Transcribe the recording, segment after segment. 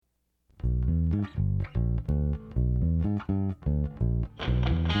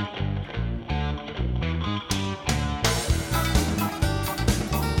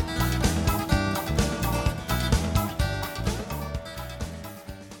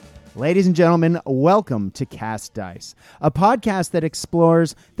Ladies and gentlemen, welcome to Cast Dice, a podcast that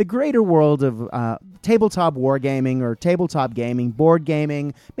explores the greater world of tabletop wargaming or tabletop gaming, board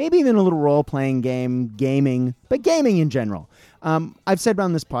gaming, maybe even a little role-playing game, gaming, but gaming in general. I've said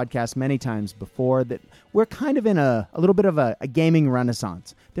on this podcast many times before that we're kind of in a little bit of a gaming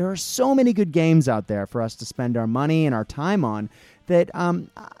renaissance. There are so many good games out there for us to spend our money and our time on that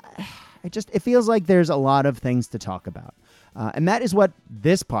it feels like there's a lot of things to talk about. And that is what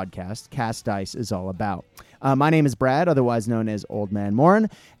this podcast, Cast Dice, is all about. My name is Brad, otherwise known as Old Man Morin,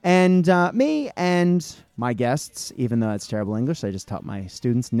 and me and my guests, even though that's terrible English, I just taught my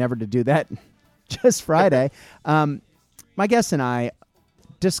students never to do that just Friday. My guests and I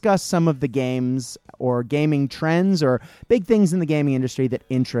discuss some of the games or gaming trends or big things in the gaming industry that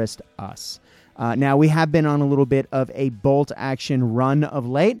interest us. Now, we have been on a little bit of a bolt action run of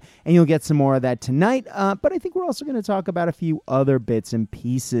late, and you'll get some more of that tonight, but I think we're also going to talk about a few other bits and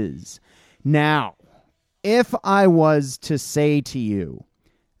pieces. Now, if I was to say to you,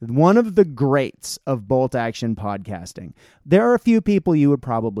 one of the greats of bolt action podcasting, there are a few people you would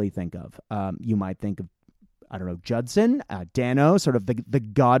probably think of. You might think of, I don't know, Judson, Dano, sort of the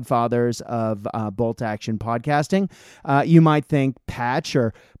godfathers of bolt action podcasting. You might think Patch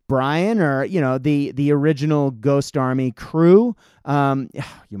or Brian, or, you know, the original Ghost Army crew.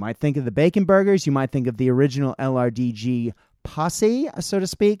 You might think of the Bacon Burgers. You might think of the original LRDG posse, so to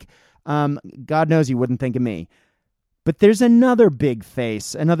speak. God knows you wouldn't think of me. But there's another big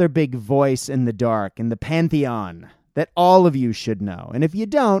face, another big voice in the dark, in the pantheon, that all of you should know. And if you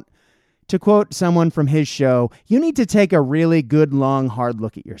don't, to quote someone from his show, you need to take a really good, long, hard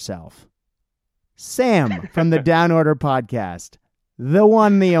look at yourself. Sam from the Down Order podcast. The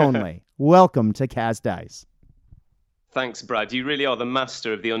one, the only. Welcome to Cast Dice. Thanks, Brad. You really are the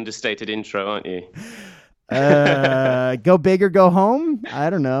master of the understated intro, aren't you? Go big or go home? I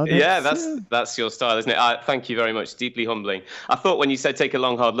don't know. That's your style, isn't it? Thank you very much. Deeply humbling. I thought when you said take a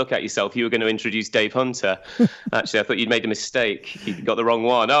long, hard look at yourself, you were going to introduce Dave Hunter. Actually, I thought you'd made a mistake. You got the wrong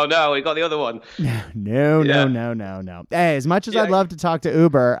one. Oh, no, we got the other one. No. Hey, as much as I'd love to talk to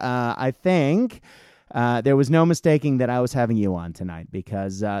Uber, I think... there was no mistaking that I was having you on tonight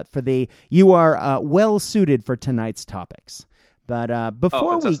because you are well suited for tonight's topics. But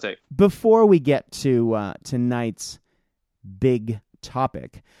before we get to tonight's big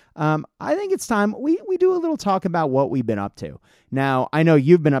topic, I think it's time we do a little talk about what we've been up to. Now, I know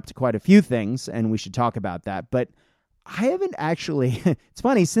you've been up to quite a few things, and we should talk about that. But I haven't actually. It's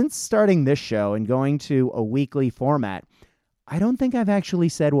funny, since starting this show and going to a weekly format, I don't think I've actually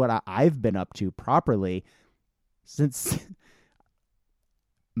said what I've been up to properly since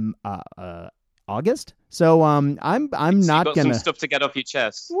August. So I'm not got gonna some stuff to get off your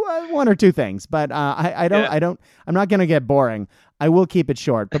chest. One or two things, but I'm not gonna get boring. I will keep it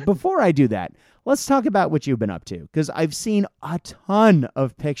short. But before I do that, let's talk about what you've been up to, because I've seen a ton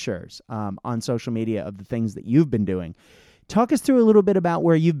of pictures on social media of the things that you've been doing. Talk us through a little bit about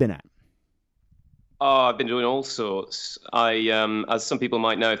where you've been at. Oh, I've been doing all sorts. As some people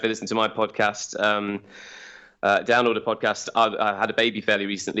might know if they listen to my podcast, Down Order podcast, I had a baby fairly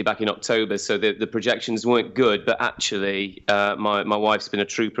recently, back in October, so the projections weren't good. But actually, my wife's been a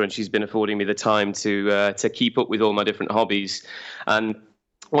trooper, and she's been affording me the time to keep up with all my different hobbies. And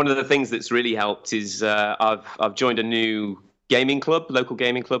one of the things that's really helped is I've joined a new local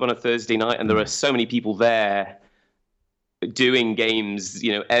gaming club on a Thursday night, and there are so many people there doing games,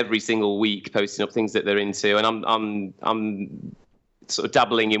 every single week, posting up things that they're into, and I'm sort of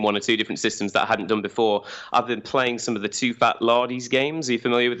dabbling in one or two different systems that I hadn't done before. I've been playing some of the Too Fat Lardies games. Are you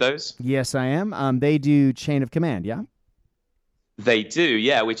familiar with those? Yes, I am. They do Chain of Command, yeah? They do,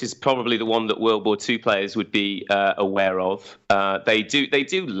 yeah, which is probably the one that World War II players would be aware of. They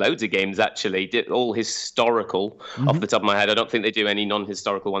do loads of games, actually, all historical. Off the top of my head. I don't think they do any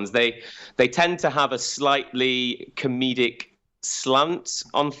non-historical ones. They tend to have a slightly comedic slant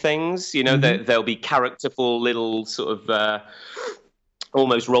on things. There'll be characterful little sort of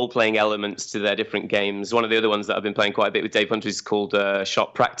almost role-playing elements to their different games. One of the other ones that I've been playing quite a bit with Dave Hunter is called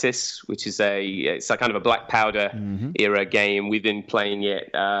Shop Practice, which is it's a kind of a Black Powder era game. We've been playing it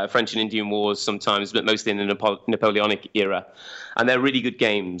French and Indian Wars sometimes, but mostly in the Napoleonic era. And they're really good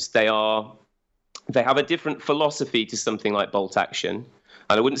games. They have a different philosophy to something like Bolt Action.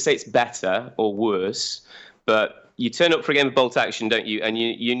 And I wouldn't say it's better or worse, but you turn up for a game of Bolt Action, don't you? And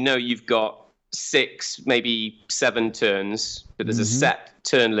you've got 6, maybe 7 turns, but there's a set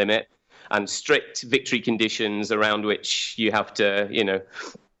turn limit and strict victory conditions around which you have to,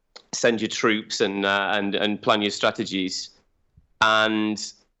 send your troops and plan your strategies.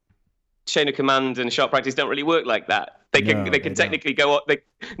 And Chain of Command and Sharp Practice don't really work like that. They can technically go on.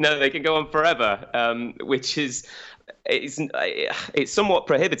 They can go on forever, which is it's somewhat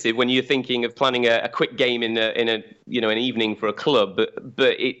prohibitive when you're thinking of planning a quick game in a an evening for a club.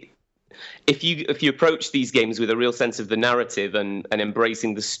 But if you approach these games with a real sense of the narrative and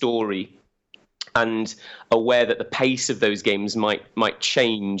embracing the story, and aware that the pace of those games might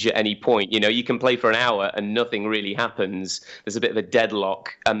change at any point. You can play for an hour and nothing really happens. There's a bit of a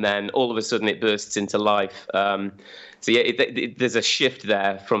deadlock, and then all of a sudden it bursts into life. There's a shift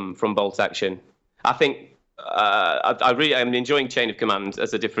there from bolt action. I think I really am enjoying Chain of Command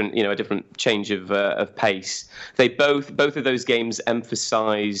as a different change of pace. They both of those games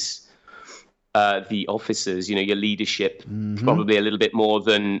emphasize the officers, your leadership, probably a little bit more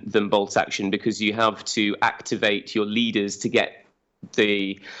than bolt action, because you have to activate your leaders to get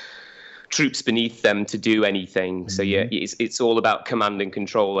the troops beneath them to do anything. So it's all about command and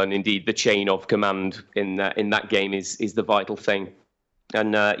control, and indeed the chain of command in that game is the vital thing.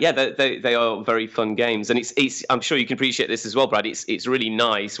 And they are very fun games, and it's I'm sure you can appreciate this as well, Brad. It's really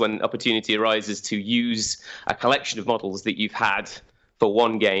nice when opportunity arises to use a collection of models that you've had for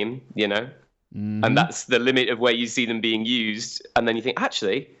one game, and that's the limit of where you see them being used, and then you think,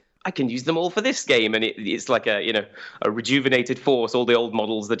 actually, I can use them all for this game, and it's like a rejuvenated force. All the old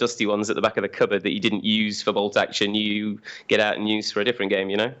models, the dusty ones at the back of the cupboard that you didn't use for bolt action, you get out and use for a different game.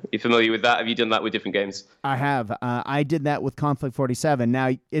 You familiar with that? Have you done that with different games? I have. I did that with Conflict 47.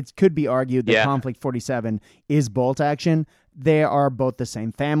 Now, it could be argued that Conflict 47 is bolt action. They are both the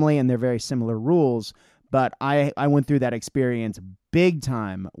same family, and they're very similar rules. But I went through that experience big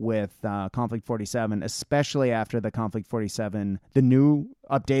time with Conflict 47, especially after the Conflict 47, the new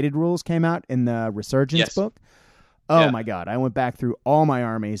updated rules came out in the Resurgence book. Oh, my God. I went back through all my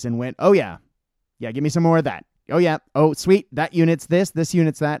armies and went, oh, yeah, give me some more of that. Oh, yeah. Oh, sweet. That unit's this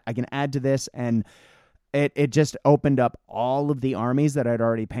unit's that. I can add to this. And it just opened up all of the armies that I'd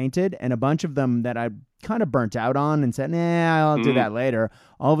already painted, and a bunch of them that I kind of burnt out on and said, nah, I'll do that later.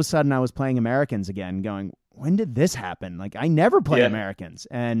 All of a sudden I was playing Americans again, going, when did this happen? Like, I never play Americans,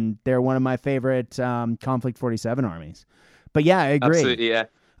 and they're one of my favorite Conflict 47 armies. But yeah, I agree. Absolutely, yeah.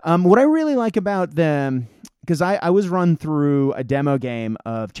 What I really like about them, because I was run through a demo game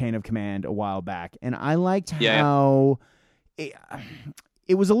of Chain of Command a while back, and I liked how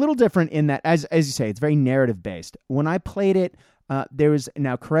it was a little different in that, as you say, it's very narrative based. When I played it, there was,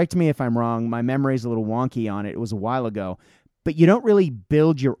 now correct me if I'm wrong, my memory's a little wonky on it. It was a while ago, but you don't really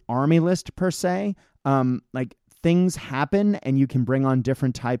build your army list per se. Like, things happen and you can bring on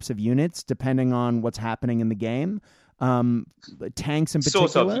different types of units depending on what's happening in the game. Tanks in particular.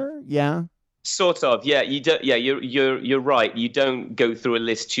 Sort of. Yeah. Sort of. Yeah. You don't, yeah, you're right. You don't go through a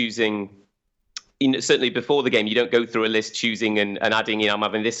list choosing, certainly before the game, you don't go through a list choosing and adding, I'm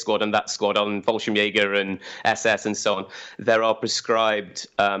having this squad and that squad on Fallschirmjäger and SS and so on. There are prescribed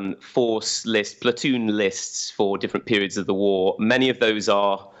force lists, platoon lists for different periods of the war. Many of those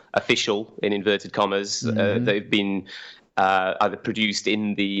are official, in inverted commas. They've been either produced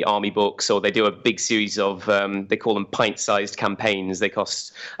in the army books, or they do a big series of, they call them pint-sized campaigns. They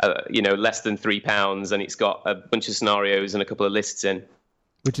cost, less than £3, and it's got a bunch of scenarios and a couple of lists in.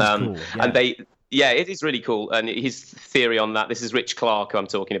 Which is cool. Yeah. And it is really cool. And his theory on that, this is Rich Clark, who I'm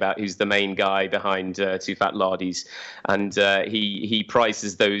talking about, who's the main guy behind Too Fat Lardies. And he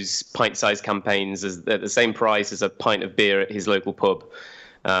prices those pint-sized campaigns as the same price as a pint of beer at his local pub.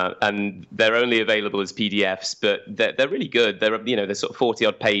 And they're only available as PDFs, but they're really good. They're sort of 40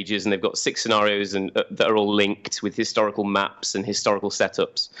 odd pages, and they've got 6 scenarios and that are all linked with historical maps and historical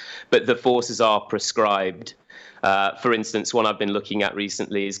setups. But the forces are prescribed. For instance, one I've been looking at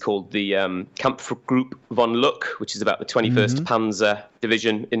recently is called the Kampfgruppe von Luck, which is about the 21st Panzer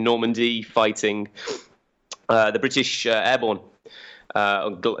Division in Normandy fighting the British airborne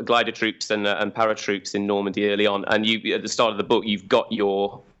glider troops and paratroops in Normandy early on. And at the start of the book, you've got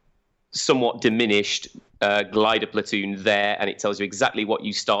your somewhat diminished glider platoon there, and it tells you exactly what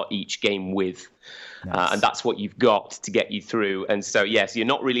you start each game with. Nice. And that's what you've got to get you through. And so, yes, you're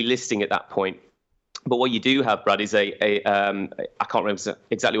not really listing at that point. But what you do have, Brad, is I can't remember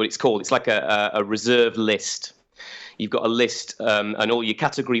exactly what it's called. It's like a reserve list. You've got a list, and all your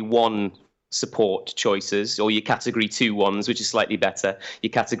Category 1 support choices, or your Category 2 ones, which is slightly better,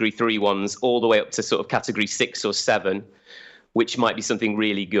 your Category 3 ones, all the way up to sort of Category 6 or 7, which might be something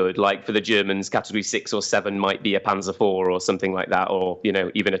really good. Like for the Germans, Category 6 or 7 might be a Panzer IV or something like that, or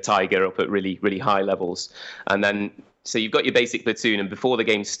even a Tiger up at really, really high levels. And then, so you've got your basic platoon, and before the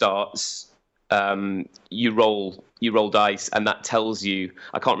game starts, you roll dice, and that tells you,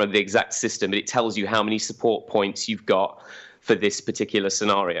 I can't remember the exact system, but it tells you how many support points you've got for this particular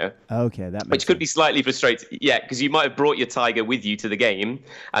scenario. Okay, that makes which could sense. be slightly frustrating. Yeah, because you might have brought your Tiger with you to the game,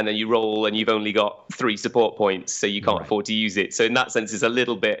 and then you roll and you've only got 3 support points, so you can't Right. afford to use it. So in that sense, it's a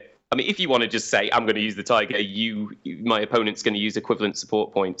little bit. I mean, if you want to just say, I'm going to use the Tiger, my opponent's going to use equivalent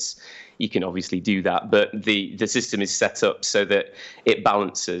support points, you can obviously do that. But the system is set up so that it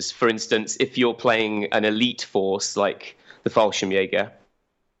balances. For instance, if you're playing an elite force like the Fallschirmjäger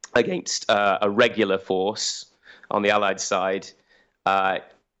against a regular force on the Allied side,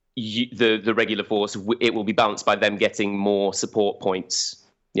 the regular force, it will be balanced by them getting more support points.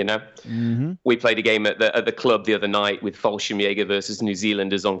 We played a game at the club the other night with Fallschirmjäger versus New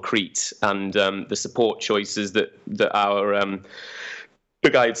Zealanders on Crete, and the support choices that our the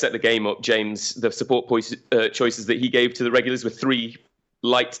guy who'd set the game up, James, the support choices that he gave to the regulars were 3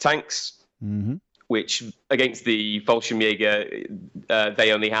 light tanks, which against the Fallschirmjäger, they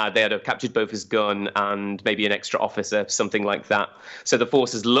had captured both his gun and maybe an extra officer, something like that. So the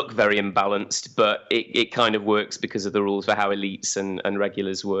forces look very imbalanced, but it kind of works because of the rules for how elites and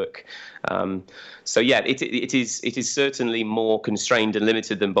regulars work. So yeah, it is certainly more constrained and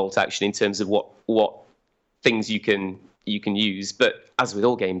limited than bolt action in terms of what things you can use. But as with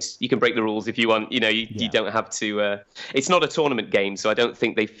all games, you can break the rules if you want. You don't have to. It's not a tournament game, so I don't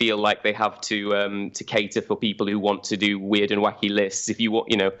think they feel like they have to cater for people who want to do weird and wacky lists. If you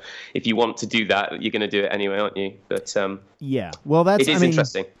want to do that, you're going to do it anyway, aren't you? But yeah, well, it is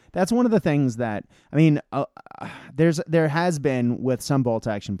interesting. That's one of the things that there has been with some bolt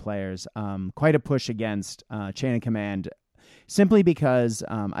action players quite a push against Chain of Command. Simply because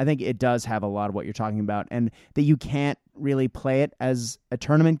I think it does have a lot of what you're talking about, and that you can't really play it as a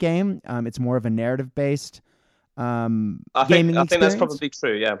tournament game. It's more of a narrative-based gaming experience. I think that's probably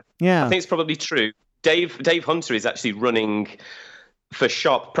true, yeah. Yeah. I think it's probably true. Dave Hunter is actually running for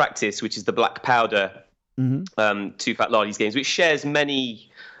Sharp Practice, which is the Black Powder Two Fat Lardies games, which shares many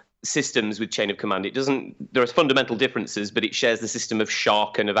systems with Chain of Command. There are fundamental differences, but it shares the system of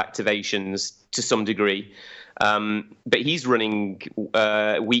Shark and of activations to some degree. But he's running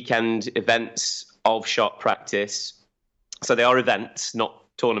weekend events of Sharp Practice, so they are events, not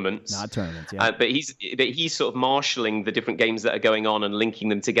tournaments. Not tournaments, yeah. But he's sort of marshalling the different games that are going on and linking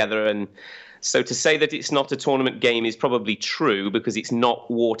them together. And so to say that it's not a tournament game is probably true, because it's not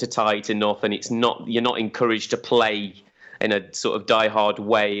watertight enough, and you're not encouraged to play in a sort of die-hard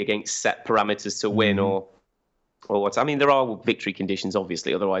way against set parameters to win or what. I mean, there are victory conditions,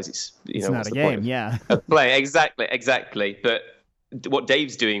 obviously. Otherwise, it's not a game. Yeah, play exactly. But what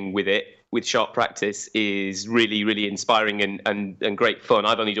Dave's doing with Sharp Practice is really, really inspiring and great fun.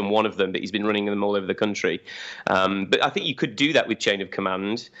 I've only done one of them, but he's been running them all over the country. But I think you could do that with Chain of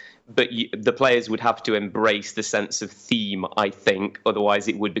Command, but the players would have to embrace the sense of theme, I think. Otherwise,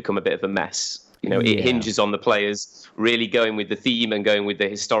 it would become a bit of a mess. It hinges on the players really going with the theme and going with the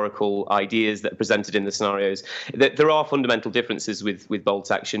historical ideas that are presented in the scenarios. There are fundamental differences with bolt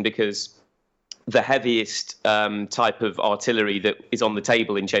action, because the heaviest type of artillery that is on the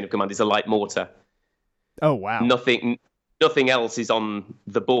table in Chain of Command is a light mortar. Oh, wow. Nothing else is on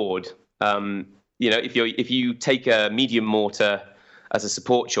the board. If you take a medium mortar as a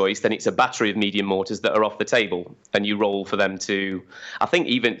support choice, then it's a battery of medium mortars that are off the table, and you roll for them to. I think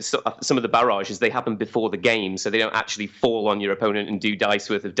even some of the barrages, they happen before the game, so they don't actually fall on your opponent and do dice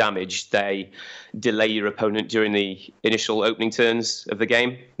worth of damage. They delay your opponent during the initial opening turns of the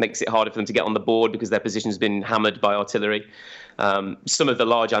game, makes it harder for them to get on the board because their position's been hammered by artillery. Some of the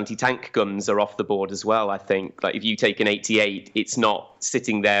large anti-tank guns are off the board as well, I think. Like if you take an 88, it's not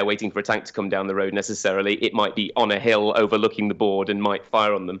sitting there waiting for a tank to come down the road necessarily. It might be on a hill overlooking the board and might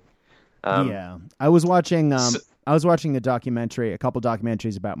fire on them. I was watching a documentary, a couple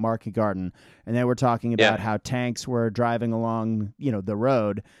documentaries about Market Garden, and they were talking about how tanks were driving along, the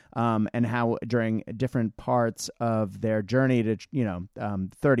road, and how during different parts of their journey to,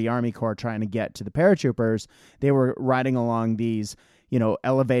 30 Army Corps trying to get to the paratroopers, they were riding along these,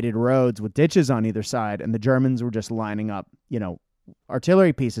 elevated roads with ditches on either side, and the Germans were just lining up,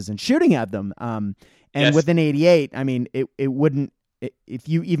 artillery pieces and shooting at them. And with an 88, I mean, it wouldn't. If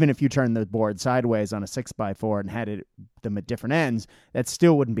you turn the board sideways on a 6x4 and had them at different ends, that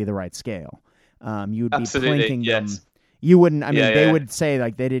still wouldn't be the right scale. You would be plinking them. You wouldn't. I mean, they would say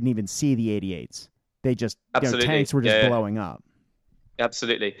like they didn't even see the 88s. They just tanks were just blowing up.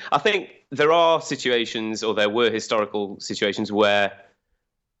 Absolutely. I think there are situations, or there were historical situations, where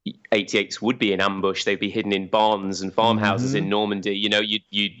 88s would be in ambush. They'd be hidden in barns and farmhouses in Normandy.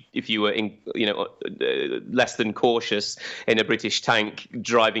 You'd if you were less than cautious in a British tank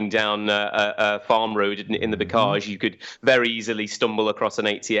driving down a farm road in the Bocage, you could very easily stumble across an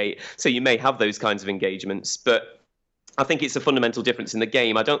 88. So you may have those kinds of engagements, but I think it's a fundamental difference in the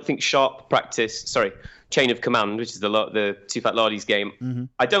game. I don't think Chain of Command, which is the Tufat Ladi's game. Mm-hmm.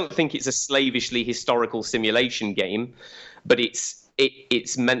 I don't think it's a slavishly historical simulation game, but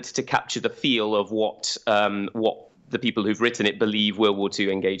it's meant to capture the feel of what the people who've written it believe World War II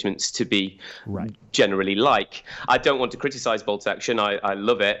engagements to be generally like. I don't want to criticize Bolt Action. I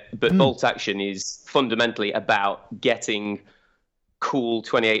love it, but Bolt Action is fundamentally about getting cool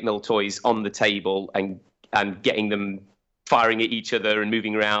 28mm toys on the table and getting them firing at each other and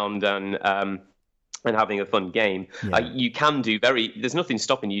moving around and having a fun game. Yeah. You can do there's nothing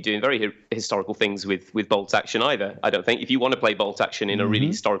stopping you doing very historical things with Bolt Action either, I don't think. If you want to play Bolt Action in a really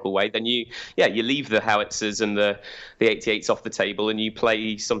historical way, then you leave the howitzers and the 88s off the table and you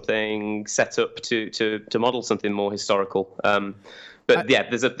play something set up to model something more historical. But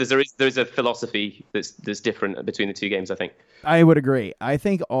there's a philosophy that's different between the two games, I think. I would agree. I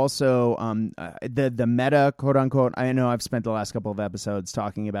think also the meta, quote unquote. I know I've spent the last couple of episodes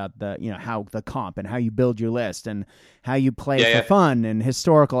talking about how the comp and how you build your list and how you play for fun and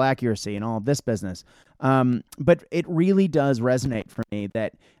historical accuracy and all of this business. But it really does resonate for me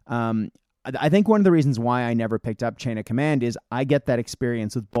that I think one of the reasons why I never picked up Chain of Command is I get that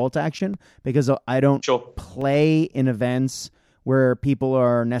experience with Bolt Action because I don't play in events where people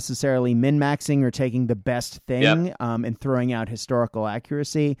are necessarily min-maxing or taking the best thing and throwing out historical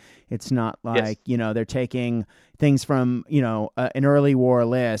accuracy. It's not like, they're taking things from, an early war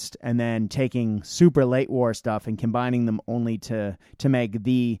list and then taking super late war stuff and combining them only to make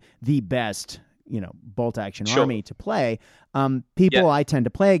the best, Bolt Action army to play. People I tend to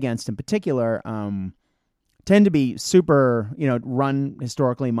play against in particular tend to be super, run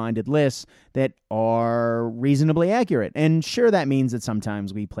historically minded lists that are reasonably accurate. And sure, that means that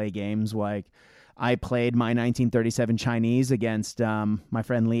sometimes we play games like I played my 1937 Chinese against my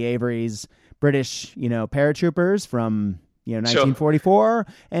friend Lee Avery's British, paratroopers from 1944.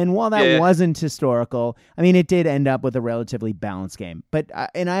 And while that wasn't historical, I mean, it did end up with a relatively balanced game. But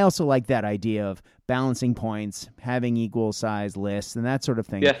and I also like that idea of balancing points, having equal size lists, and that sort of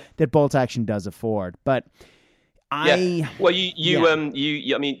thing that Bolt Action does afford. But well, you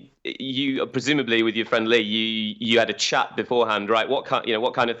presumably with your friend Lee, you had a chat beforehand, right? What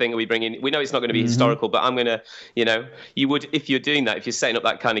kind of thing are we bringing? We know it's not going to be historical, but I'm going to, you would, if you're doing that, if you're setting up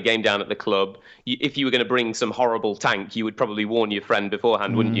that kind of game down at the club, if you were going to bring some horrible tank, you would probably warn your friend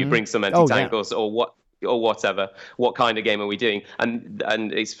beforehand, wouldn't you? Bring some anti-tank or whatever. What kind of game are we doing? And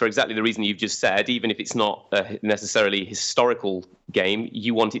it's for exactly the reason you've just said. Even if it's not a necessarily historical game,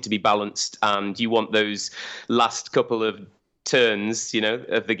 you want it to be balanced, and you want those last couple of turns,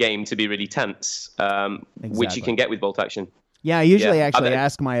 of the game to be really tense, which you can get with Bolt Action. Yeah, I usually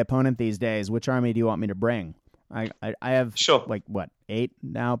ask my opponent these days, which army do you want me to bring? I have 8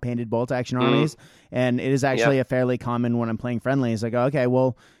 now painted Bolt Action armies, and it is actually a fairly common when I'm playing friendlies. I go, okay,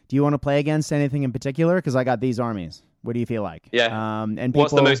 well, do you want to play against anything in particular? Because I got these armies. What do you feel like? Yeah. And people,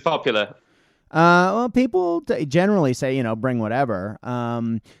 what's the most popular? Well, people generally say, bring whatever.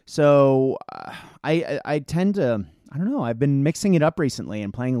 So I tend to, I don't know, I've been mixing it up recently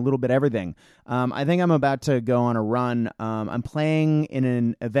and playing a little bit everything. I think I'm about to go on a run. I'm playing in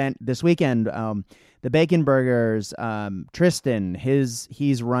an event this weekend. The Bacon Burgers, Tristan,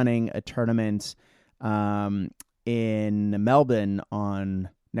 he's running a tournament in Melbourne on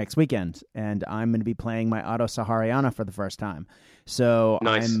next weekend, and I'm going to be playing my Auto Sahariana for the first time. So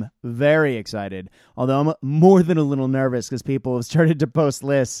nice. I'm very excited, although I'm more than a little nervous because people have started to post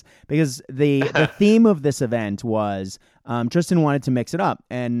lists, because the theme of this event was Tristan wanted to mix it up,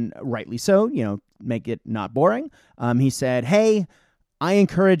 and rightly so, make it not boring. He said, hey, I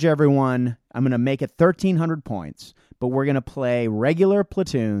encourage everyone, I'm going to make it 1,300 points, but we're going to play regular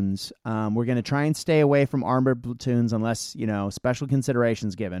platoons. We're going to try and stay away from armored platoons unless, special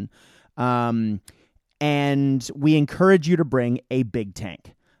considerations given. And we encourage you to bring a big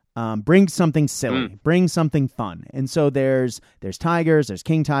tank. Bring something silly. Bring something fun. And so there's Tigers, there's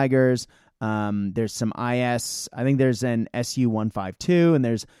King Tigers, there's some IS. I think there's an SU-152, and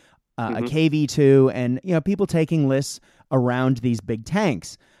there's a KV-2, and people taking lists around these big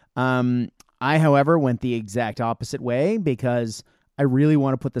tanks. I, however, went the exact opposite way because I really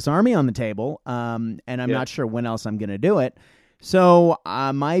want to put this army on the table, and I'm not sure when else I'm going to do it. So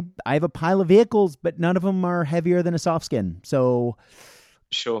I have a pile of vehicles, but none of them are heavier than a soft skin. So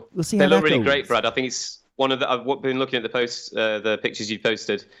sure, we'll see. They how look that really goes. great, Brad. I think it's one of the. I've been looking at the posts, the pictures you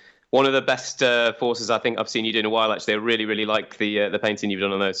posted. One of the best forces I think I've seen you do in a while. Actually, I really like the painting you've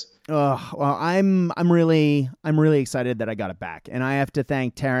done on those. Oh well, I'm really excited that I got it back, and I have to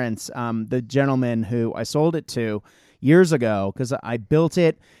thank Terrence, the gentleman who I sold it to years ago, because I built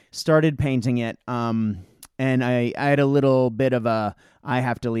it, started painting it, and And I had a little bit of a I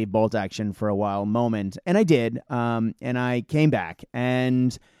have to leave Bolt Action for a while moment, and I did. And I came back,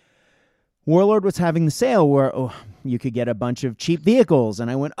 and Warlord was having the sale where you could get a bunch of cheap vehicles, and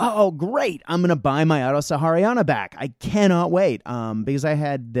I went, oh, great, I'm going to buy my Auto Sahariana back. I cannot wait, because I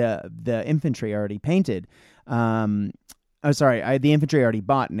had the infantry already painted. I had the infantry already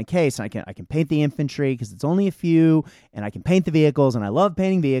bought in a case, and I can paint the infantry because it's only a few, and I can paint the vehicles, and I love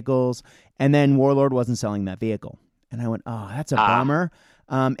painting vehicles. And then Warlord wasn't selling that vehicle, and I went, oh, that's a bummer.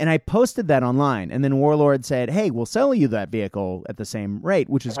 And I posted that online, and then Warlord said, hey, we'll sell you that vehicle at the same rate,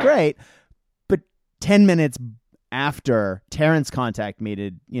 which is great. But 10 minutes after, Terrence contacted me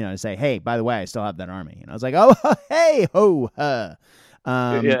to say, hey, by the way, I still have that army. And I was like, oh, hey, ho,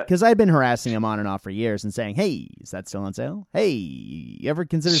 because I'd been harassing him on and off for years and saying, hey, is that still on sale? Hey, you ever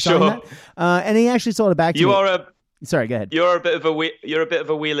consider selling that? And he actually sold it back to me. Sorry, go ahead. You're a bit of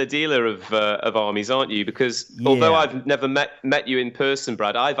a wheeler dealer of armies, aren't you? Because although I've never met you in person,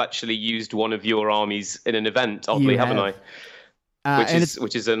 Brad, I've actually used one of your armies in an event. Oddly, haven't I?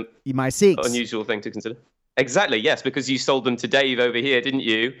 Which is my Sikhs. Unusual thing to consider. Exactly, yes, because you sold them to Dave over here, didn't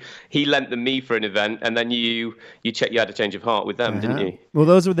you? He lent them me for an event, and then you had a change of heart with them, didn't you? Well,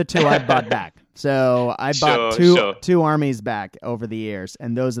 those were the two I bought back. So I bought two armies back over the years,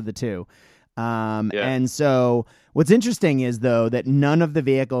 and those are the two. And so what's interesting is, though, that none of the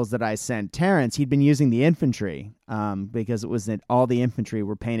vehicles that I sent Terrence, he'd been using the infantry, because it was that all the infantry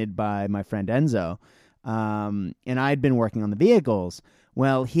were painted by my friend Enzo, and I'd been working on the vehicles.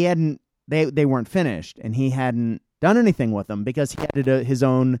 Well, he hadn't. They weren't finished, and he hadn't done anything with them because he had his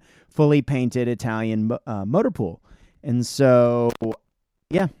own fully painted Italian motor pool. And so,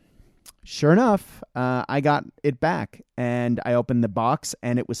 sure enough, I got it back, and I opened the box,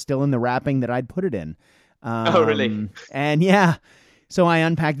 and it was still in the wrapping that I'd put it in. Oh, really? And so I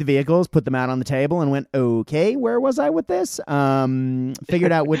unpacked the vehicles, put them out on the table, and went, okay, where was I with this?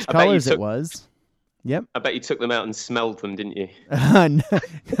 Figured out which colors it was. Yep. I bet you took them out and smelled them, didn't you? No.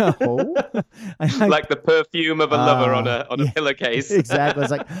 Like the perfume of a lover on a pillowcase. Exactly. I was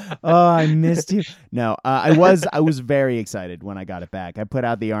like, oh, I missed you. No, I was very excited when I got it back. I put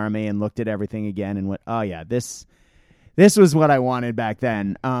out the army and looked at everything again and went, oh yeah, this was what I wanted back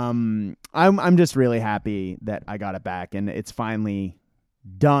then. I'm just really happy that I got it back and it's finally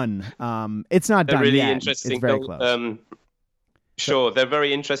done. It's not done really yet. Interesting. It's very close. Sure, they're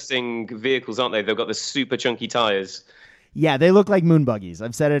very interesting vehicles, aren't they? They've got the super chunky tires. Yeah, they look like moon buggies.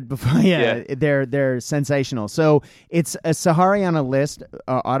 I've said it before. They're sensational. So it's a Sahariana list,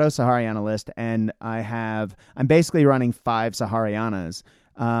 Auto Sahariana list, and I'm basically running 5 Saharianas,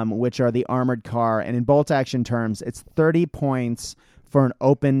 which are the armored car. And in bolt action terms, it's 30 points for an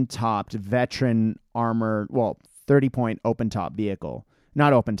open-topped veteran armor. Well, 30-point open-top vehicle,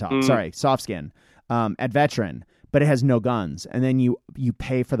 not open-top. Sorry, soft skin at veteran. But it has no guns, and then you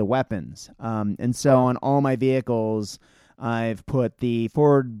pay for the weapons. And so on all my vehicles, I've put the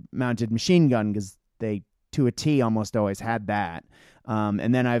forward-mounted machine gun because they, to a T, almost always had that.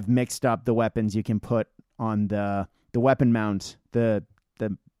 And then I've mixed up the weapons you can put on the weapon mount, the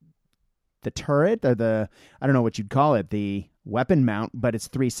turret, or I don't know what you'd call it, the weapon mount, but it's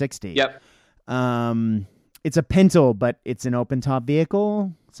 360. Yep. It's a pintle, but it's an open-top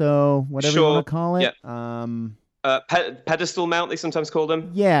vehicle, so whatever you want to call it. Yep. Pedestal mount, they sometimes call them.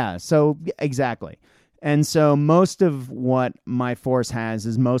 Yeah, so exactly. And so most of what my force has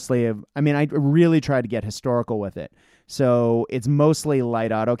is mostly I really try to get historical with it. So it's mostly light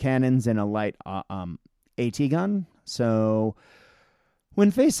autocannons and a light AT gun. So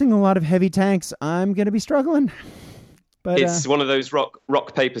when facing a lot of heavy tanks, I'm going to be struggling. But it's one of those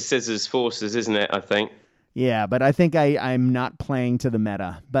rock, paper, scissors forces, isn't it, I think? Yeah, but I think I'm not playing to the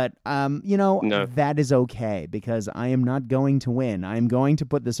meta. But, no. That is okay because I am not going to win. I am going to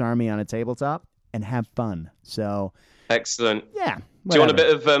put this army on a tabletop and have fun. So excellent. Yeah. Whatever. Do you want a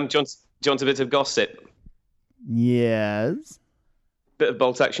bit of do you want a bit of gossip? Yes. Bit of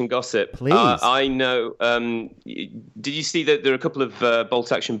bolt action gossip. Please. I know. Did you see that there are a couple of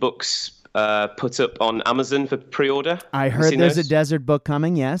bolt action books put up on Amazon for pre-order? I heard there's a desert book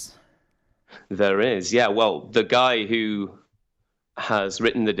coming. Yes. There is, yeah. Well, the guy who has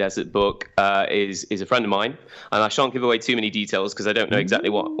written the desert book is a friend of mine, and I shan't give away too many details because I don't know exactly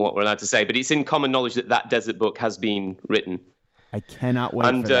what we're allowed to say. But it's in common knowledge that desert book has been written. I cannot wait.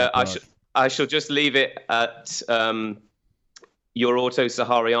 And for that book. I shall just leave it at your Auto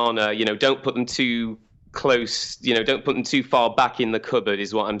Sahariana. Don't put them too close. Don't put them too far back in the cupboard.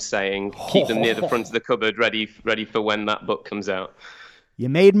 Is what I'm saying. Keep them near the front of the cupboard, ready for when that book comes out. You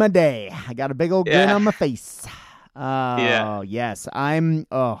made my day. I got a big old grin on my face. Oh, yes.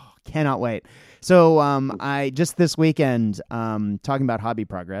 cannot wait. So I just this weekend, talking about hobby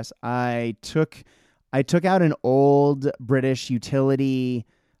progress, I took out an old British utility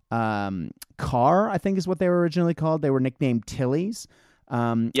car, I think is what they were originally called. They were nicknamed Tillies.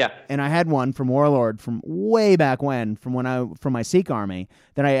 And I had one from Warlord from way back when, from my Sikh army,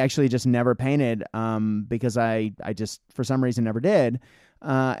 that I actually just never painted because I just for some reason never did.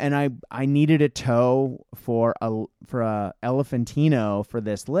 And I needed a toe for a Elephantino for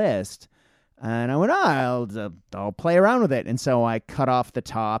this list. And I went, I'll play around with it. And so I cut off the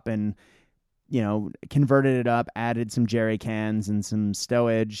top and, converted it up, added some jerry cans and some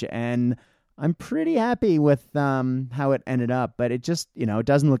stowage, and I'm pretty happy with how it ended up. But it just, it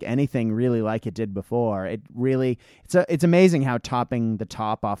doesn't look anything really like it did before. It's amazing how topping the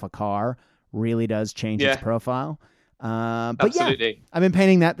top off a car really does change its profile. But absolutely. I've been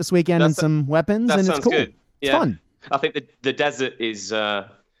painting that this weekend and some weapons, and it's cool. Good. It's fun. I think the desert is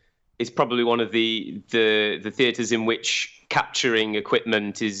probably one of the theaters in which capturing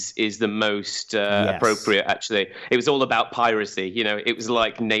equipment is the most appropriate. Actually, it was all about piracy. It was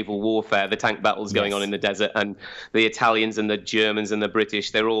like naval warfare, the tank battles going on in the desert, and the Italians and the Germans and the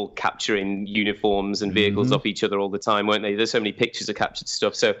British, they're all capturing uniforms and vehicles off each other all the time, weren't they? There's so many pictures of captured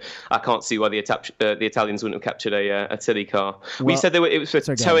stuff, so I can't see why the Italians wouldn't have captured a Tilly car. Well, you said it was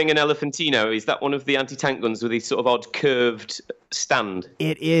for towing an Elephantino. Is that one of the anti-tank guns with these sort of odd curved stand?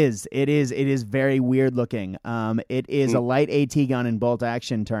 It is very weird looking. It is a light AT gun in bolt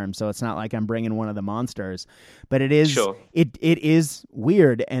action terms, so it's not like I'm bringing one of the monsters, but it is it is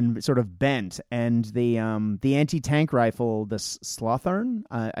weird and sort of bent. And the anti-tank rifle, the Slothern,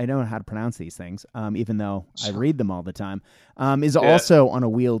 I don't know how to pronounce these things, even though I read them all the time, is also on a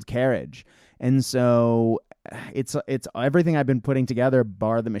wheeled carriage, and so it's everything I've been putting together,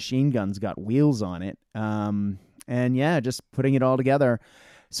 bar the machine guns, got wheels on it, and just putting it all together.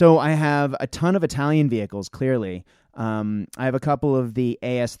 So I have a ton of Italian vehicles, clearly. I have a couple of the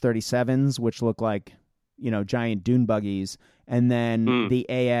AS-37s, which look like, giant dune buggies, and then the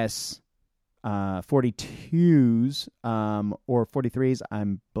AS-42s or 43s,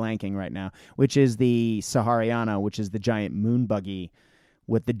 I'm blanking right now, which is the Sahariana, which is the giant moon buggy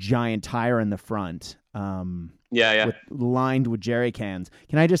with the giant tire in the front. Lined with jerry cans.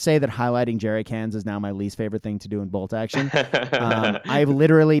 Can I just say that highlighting jerry cans is now my least favorite thing to do in bolt action? I've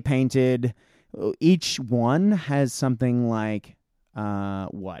literally painted, each one has something like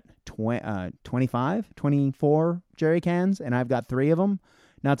 25, 24 jerry cans, and I've got 3 of them.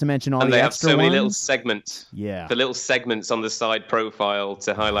 Not to mention all the extra ones. And they have so many little segments. Yeah. The little segments on the side profile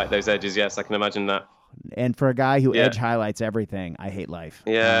to highlight those edges. Yes, I can imagine that. And for a guy who edge highlights everything, I hate life.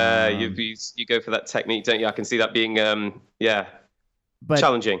 Yeah, you go for that technique, don't you? I can see that being,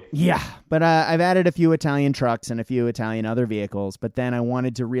 challenging. Yeah, but I've added a few Italian trucks and a few Italian other vehicles, but then I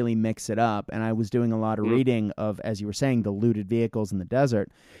wanted to really mix it up, and I was doing a lot of reading of, as you were saying, the looted vehicles in the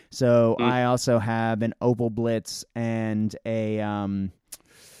desert. So I also have an Opel Blitz and a...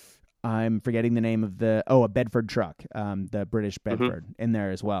 I'm forgetting the name of a Bedford truck, the British Bedford in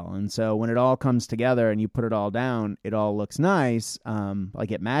there as well. And so when it all comes together and you put it all down, it all looks nice, like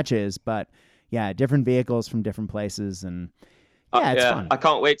it matches. But different vehicles from different places, and it's fun. I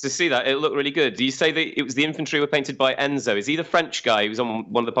can't wait to see that. It looked really good. Do you say that it was the infantry were painted by Enzo? Is he the French guy who was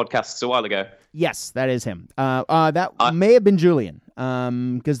on one of the podcasts a while ago? Yes, that is him. That may have been Julian,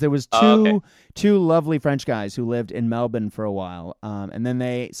 because there was two lovely French guys who lived in Melbourne for a while, and then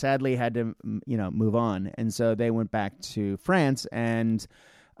they sadly had to move on, and so they went back to France. And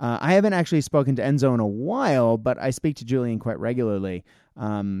I haven't actually spoken to Enzo in a while, but I speak to Julian quite regularly.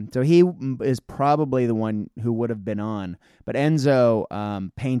 So he is probably the one who would have been on. But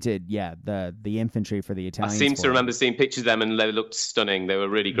Enzo painted, the infantry for the Italians. I seem to remember seeing pictures of them, and they looked stunning. They were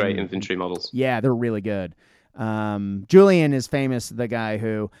really great infantry models. Yeah, they're really good. Julian is famous, the guy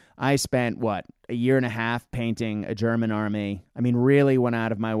who I spent, a year and a half painting a German army. I mean, really went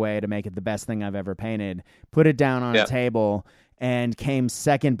out of my way to make it the best thing I've ever painted. Put it down on a table, and came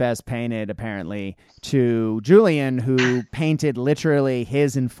second best painted, apparently, to Julian, who painted literally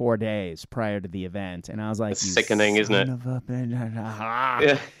his in 4 days prior to the event. And I was like, it's sickening, isn't it?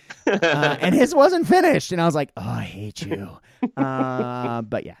 And his wasn't finished. And I was like, oh, I hate you.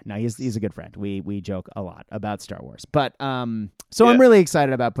 But he's a good friend. We joke a lot about Star Wars. But so I'm really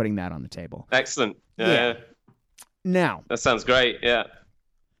excited about putting that on the table. Excellent. Yeah. Now. That sounds great. Yeah.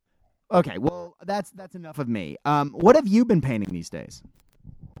 Okay, well, that's enough of me. What have you been painting these days?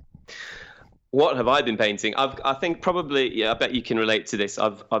 What have I been painting? I think probably, I bet you can relate to this.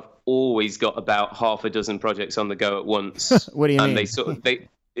 I've always got about half a dozen projects on the go at once. What do you mean? And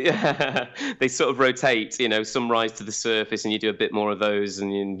Yeah, they sort of rotate. Some rise to the surface, and you do a bit more of those,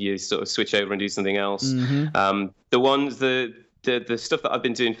 and you sort of switch over and do something else. The stuff that I've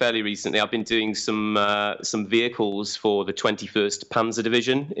been doing fairly recently, I've been doing some vehicles for the 21st Panzer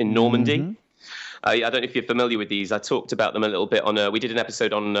Division in Normandy. I don't know if you're familiar with these. I talked about them a little bit we did an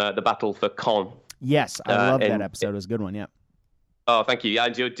episode on the battle for Caen. Yes, I love that episode. It was a good one. Yeah. Oh, thank you. Yeah, I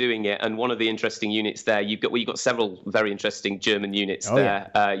enjoyed doing it. And one of the interesting units there, you've got several very interesting German units there.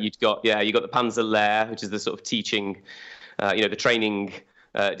 Yeah. You've got the Panzer Lehr, which is the sort of teaching, the training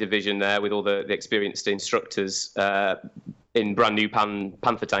division there with all the experienced instructors in brand new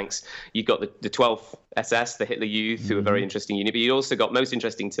Panther tanks. You've got the 12th SS, the Hitler Youth, who are a very interesting unit. But you also got, most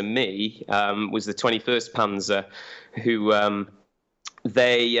interesting to me, was the 21st Panzer, who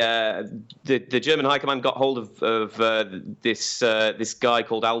the German High Command got hold of this guy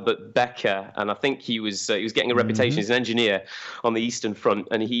called Albert Becker, and I think he was getting a reputation as an engineer on the Eastern Front,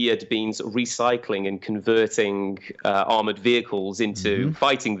 and he had been sort of recycling and converting armored vehicles into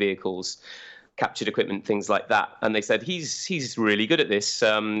fighting vehicles, captured equipment, things like that. And they said he's really good at this.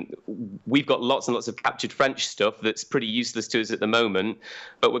 We've got lots and lots of captured French stuff that's pretty useless to us at the moment,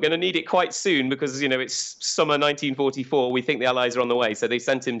 but we're going to need it quite soon because it's summer 1944. We think the Allies are on the way. So they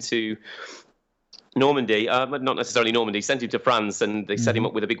sent him to Normandy, but not necessarily Normandy, sent him to France, and they set him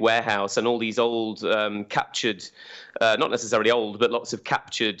up with a big warehouse and all these old captured, not necessarily old, but lots of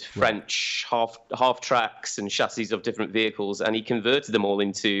captured French half tracks and chassis of different vehicles, and he converted them all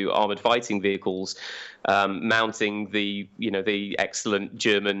into armored fighting vehicles, mounting the excellent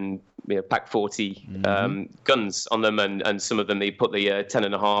German Pak 40 guns on them, and some of them they put the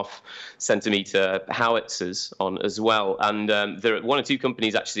 10.5 centimeter howitzers on as well. And there are one or two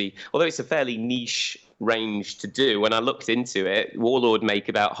companies actually, although it's a fairly niche range to do, when I looked into it, Warlord make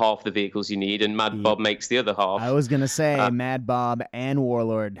about half the vehicles you need, and Mad Bob makes the other half. I was going to say Mad Bob and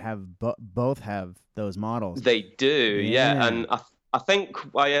Warlord have both have those models. They do, yeah. And I think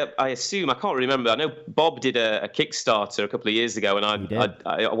I assume, I can't remember. I know Bob did a Kickstarter a couple of years ago, and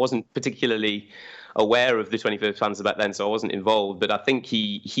I wasn't particularly aware of the 21st Panzer back then, so I wasn't involved. But I think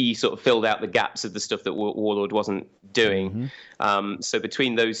he sort of filled out the gaps of the stuff that Warlord wasn't doing. So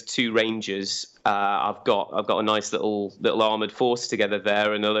between those two ranges, I've got a nice little armored force together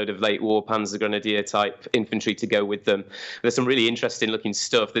there, and a load of late war Panzer Grenadier type infantry to go with them. There's some really interesting looking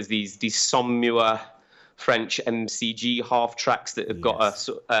stuff. There's these Sommua French MCG half tracks that have got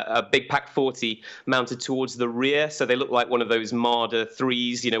a big Pak 40 mounted towards the rear, so they look like one of those Marder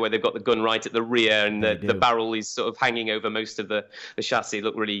 3s, where they've got the gun right at the rear, and the barrel is sort of hanging over most of the chassis. It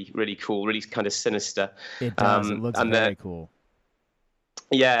look really, really cool, really kind of sinister. It does. It looks very cool.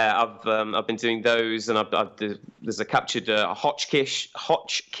 Yeah, I've been doing those, and there's a captured Hotchkiss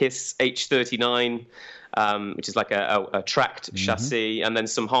H39. Which is like a tracked chassis, and then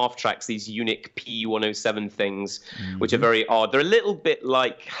some half tracks, these Unic P107 things, which are very odd. They're a little bit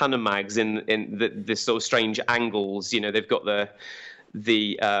like Hanemags in the sort of strange angles. They've got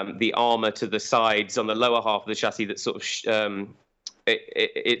the armor to the sides on the lower half of the chassis that sort of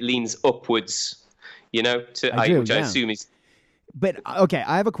it leans upwards. Which I assume is. But, okay,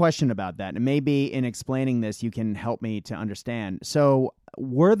 I have a question about that, and maybe in explaining this, you can help me to understand. So,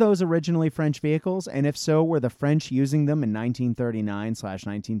 were those originally French vehicles? And if so, were the French using them in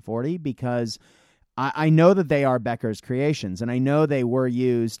 1939/1940? Because I know that they are Becker's creations, and I know they were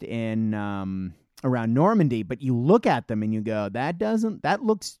used in around Normandy, but you look at them and you go, that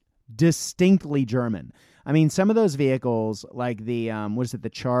looks distinctly German. I mean, some of those vehicles, like the,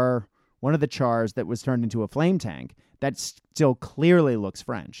 one of the Chars that was turned into a flame tank, that still clearly looks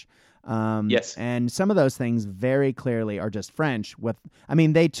French. Yes. And some of those things very clearly are just French.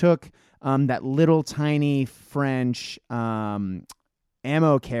 They took that little tiny French ammo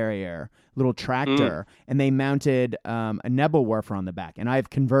carrier, little tractor, and they mounted a Nebelwerfer on the back. And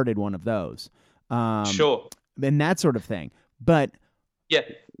I've converted one of those. Sure. And that sort of thing. But yeah,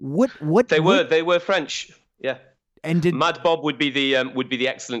 what they were French. Yeah. And Mad Bob would be the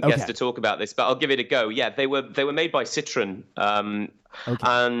excellent guest to talk about this, but I'll give it a go. Yeah, they were made by Citroën,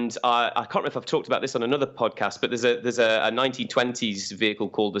 and I can't remember if I've talked about this on another podcast, but there's a 1920s vehicle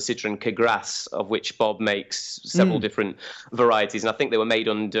called the Citroën Quegras, of which Bob makes several different varieties, and I think they were made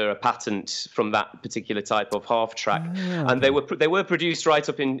under a patent from that particular type of half track, and they were produced right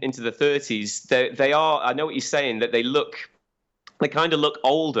up into the 30s. They are. I know what you're saying, that they kind of look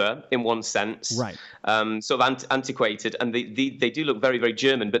older in one sense, right? Sort of antiquated, and they do look very, very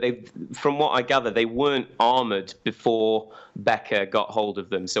German. But from what I gather, they weren't armored before Becker got hold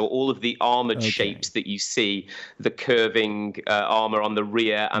of them. So all of the armored shapes that you see, the curving armor on the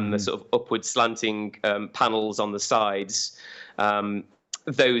rear and the sort of upward slanting panels on the sides,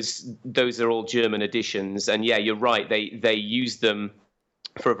 those are all German editions, and yeah, you're right. They use them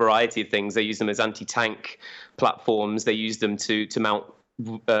for a variety of things. They use them as anti-tank platforms. They use them to mount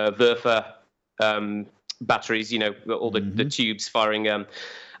Werfer batteries. You know, all the tubes firing.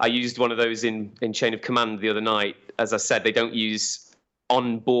 I used one of those in Chain of Command the other night. As I said, they don't use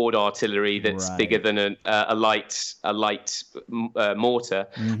on-board artillery that's bigger than a light mortar.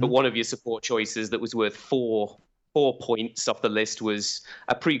 But one of your support choices that was worth four points off the list was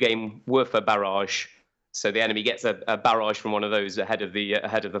a pre-game Werfer barrage. So the enemy gets a barrage from one of those ahead of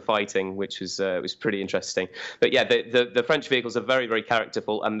the fighting, which was pretty interesting. But yeah, the French vehicles are very, very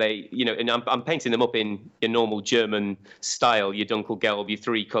characterful, and they, you know, and I'm painting them up in normal German style, your Dunkelgelb, your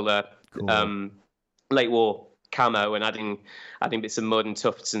 3-color late war camo, and adding bits of mud and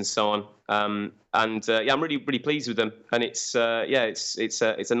tufts and so on. Yeah, I'm really, really pleased with them, and it's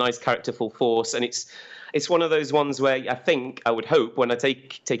a nice characterful force, and it's one of those ones where I would hope when I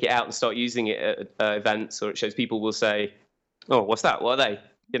take it out and start using it at events or at shows, people will say, "Oh, what's that? What are they?"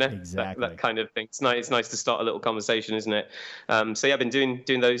 You know, exactly. that kind of thing. It's nice to start a little conversation, isn't it? So yeah, I've been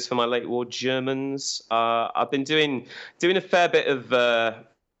doing those for my late war Germans. I've been doing a fair bit of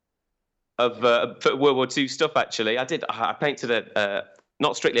World War II stuff, actually. I painted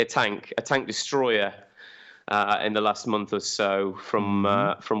not strictly a tank destroyer in the last month or so from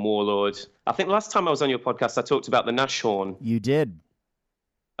Warlord. I think the last time I was on your podcast, I talked about the Nashorn. You did.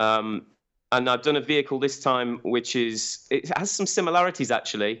 And I've done a vehicle this time, it has some similarities,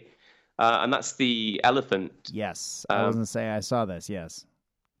 actually. And that's the Elephant. Yes. I was going to say I saw this, yes.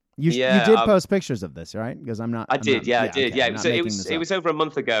 You did post pictures of this, right? Because I'm not. I did. Okay, yeah. It was over a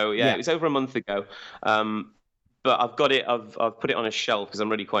month ago. Yeah, it was over a month ago. But I've got it. I've put it on a shelf because I'm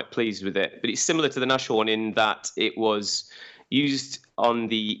really quite pleased with it. But it's similar to the Nashorn in that it was used on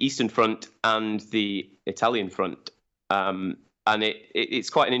the Eastern Front and the Italian Front. And it's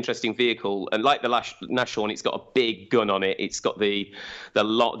quite an interesting vehicle. And like the Nashorn, it's got a big gun on it. It's got the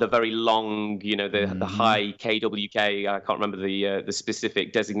very long, you know, the high KWK. I can't remember the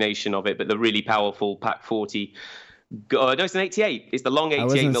specific designation of it, but the really powerful PaK 40. No, it's an 88. It's the long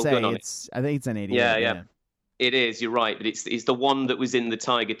 88 mil gun on it. I think it's an 88. Yeah. It is. You're right, but it's the one that was in the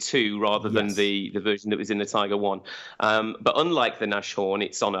Tiger 2 rather than the version that was in the Tiger 1. But unlike the Nashorn,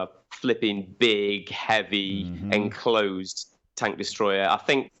 it's on a flipping big, heavy, enclosed tank destroyer. I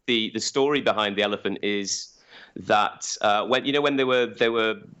think the story behind the Elephant is that when they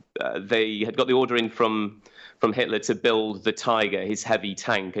had got the order in from Hitler to build the Tiger, his heavy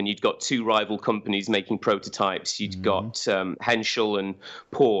tank, and you'd got two rival companies making prototypes. You'd got Henschel and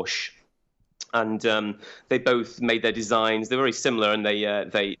Porsche. And they both made their designs. They're very similar, and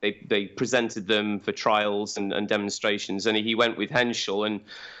they presented them for trials and demonstrations. And he went with Henschel, and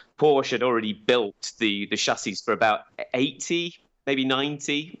Porsche had already built the chassis for about 80, maybe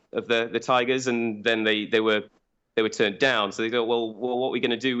 90 of the Tigers, and then they were turned down. So they thought, well, what are we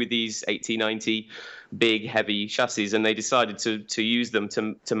going to do with these 80, 90 big, heavy chassis? And they decided to use them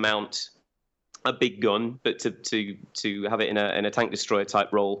to mount a big gun, but to have it in a tank destroyer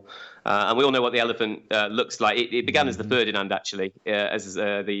type role. And we all know what the Elephant looks like. It began as the Ferdinand, actually, as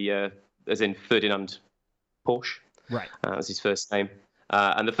in Ferdinand Porsche. Right. That was his first name.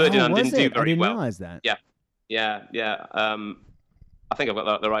 And the Ferdinand didn't do very well. I didn't realize that. Yeah. I think I've got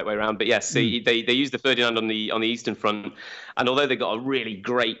that the right way around. But yes, they used the Ferdinand on the Eastern Front, and although they got a really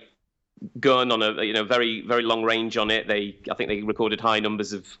great gun on a very, very long range on it, I think they recorded high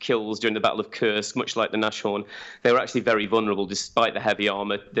numbers of kills during the Battle of Kursk, much like the Nashorn. They were actually very vulnerable despite the heavy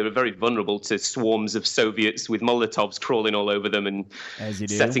armor. They were very vulnerable to swarms of Soviets with Molotovs crawling all over them and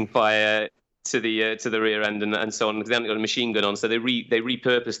setting fire to the rear end and so on, because they hadn't got a machine gun on. So they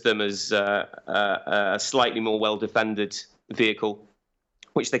repurposed them as a slightly more well defended vehicle,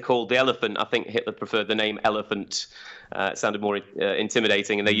 which they called the Elephant. I think Hitler preferred the name Elephant. It sounded more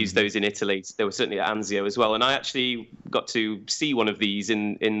intimidating, and they used those in Italy. They were certainly at Anzio as well. And I actually got to see one of these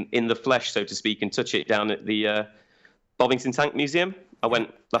in the flesh, so to speak, and touch it down at the Bovington Tank Museum. I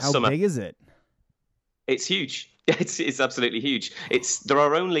went last summer. How big is it? It's huge. It's absolutely huge. There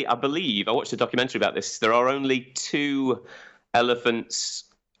are only, I believe, I watched a documentary about this. There are only two Elephants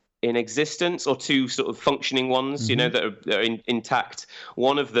in existence, or two sort of functioning ones, that are intact.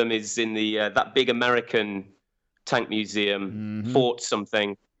 One of them is in the that big American tank museum, Fort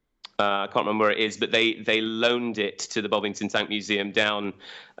something. I can't remember where it is, but they loaned it to the Bovington Tank Museum down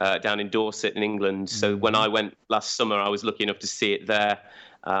in Dorset in England. So when I went last summer, I was lucky enough to see it there.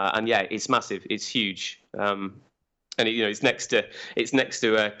 And yeah, it's massive. It's huge. And it's next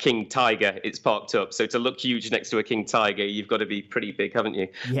to a King Tiger. It's parked up. So to look huge next to a King Tiger, you've got to be pretty big, haven't you?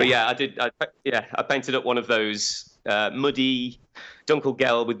 Yeah. But yeah, I painted up one of those muddy,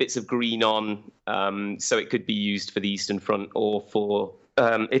 Dunkelgelb with bits of green on. So it could be used for the Eastern Front or for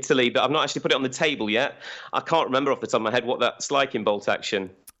Italy, but I've not actually put it on the table yet. I can't remember off the top of my head what that's like in bolt action.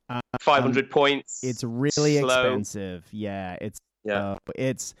 500 points. It's really slow. expensive. Yeah, it's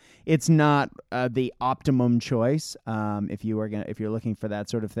not the optimum choice if you're looking for that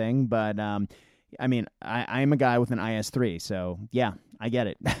sort of thing. But I mean, I'm a guy with an IS3, so yeah, I get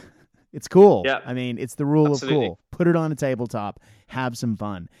it. It's cool. Yeah. I mean, it's the rule Absolutely. of cool. Put it on a tabletop, have some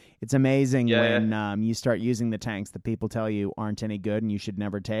fun. It's amazing when you start using the tanks that people tell you aren't any good and you should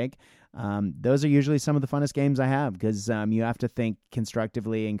never take. Those are usually some of the funnest games I have because you have to think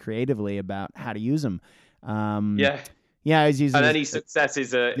constructively and creatively about how to use them. Yeah, I was using. And any success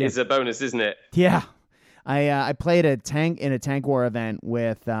is a bonus, isn't it? Yeah. I played a tank in a tank war event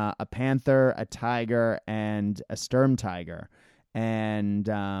with a panther, a tiger, and a Sturm Tiger, and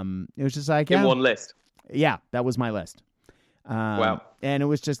it was just like in one list. Yeah, that was my list. Wow! And it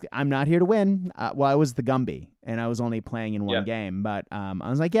was just I'm not here to win. Well, I was the Gumby, and I was only playing in one game, but I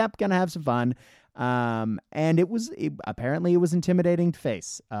was like, yep, gonna have some fun. And apparently it was intimidating to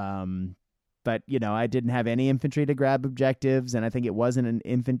face. But, I didn't have any infantry to grab objectives, and I think it wasn't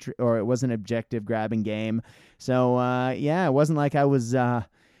an objective grabbing game. So, it wasn't like I was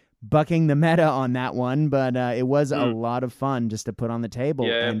bucking the meta on that one, but it was a lot of fun just to put on the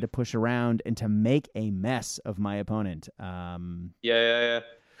table and to push around and to make a mess of my opponent. Yeah.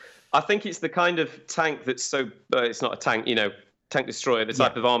 I think it's the kind of tank that's so... it's not a tank, tank destroyer, the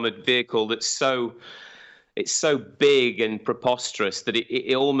type of armored vehicle that's so... It's so big and preposterous that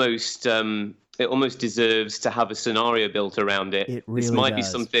it almost deserves to have a scenario built around it. It really this might be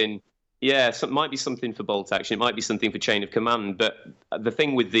does. something. Yeah, it might be something for bolt action. It might be something for chain of command. But the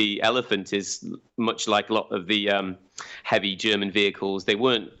thing with the Elephant is, much like a lot of the heavy German vehicles, they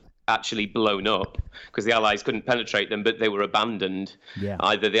weren't actually blown up because the Allies couldn't penetrate them, but they were abandoned. Yeah.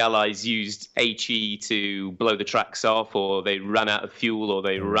 Either the Allies used HE to blow the tracks off, or they ran out of fuel, or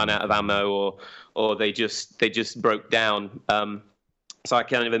they ran out of ammo, or they just broke down. So I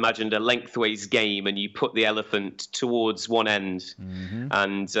kind of imagined a lengthways game, and you put the Elephant towards one end,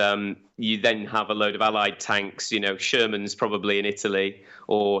 and you then have a load of Allied tanks, Shermans probably in Italy,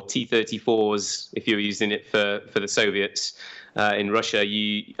 or T-34s if you're using it for the Soviets in Russia.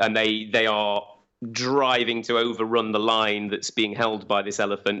 They are driving to overrun the line that's being held by this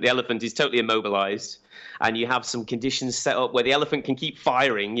Elephant. The Elephant is totally immobilized, and you have some conditions set up where the Elephant can keep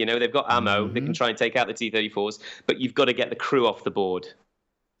firing. They've got ammo. They can try and take out the T-34s, but you've got to get the crew off the board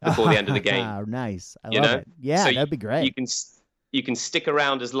before the end of the game. Oh, nice. I love it. Yeah, so that'd be great. You can stick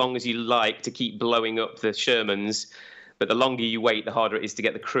around as long as you like to keep blowing up the Shermans, but the longer you wait, the harder it is to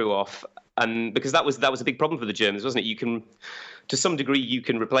get the crew off. And because that was a big problem for the Germans, wasn't it? To some degree, you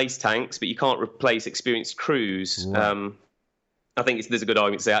can replace tanks, but you can't replace experienced crews. Right. I think there's a good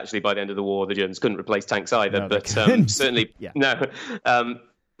argument to say actually by the end of the war the Germans couldn't replace tanks either. No, but certainly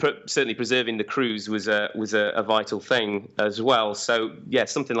certainly preserving the crews was a vital thing as well. So yeah,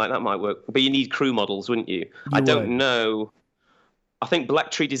 something like that might work. But you need crew models, wouldn't you? I don't know. I think Black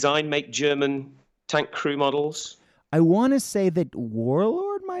Tree Design make German tank crew models. I want to say that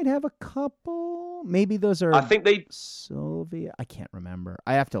Warlord might have a couple. Maybe those are. I think they Soviet. I can't remember.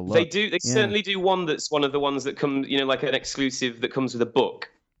 I have to look. They do. They certainly do one that's one of the ones that comes, like an exclusive that comes with a book.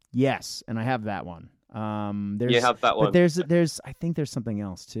 Yes, and I have that one. You have that one. But there's. I think there's something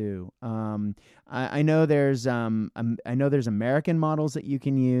else too. I know there's. I know there's American models that you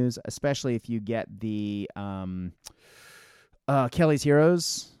can use, especially if you get the Kelly's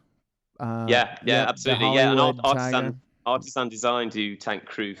Heroes. Absolutely. And Artisan Design do tank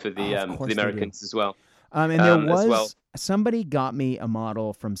crew for the Americans as well. And there was somebody got me a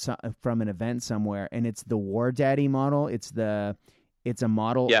model from an event somewhere, and it's the War Daddy model. It's a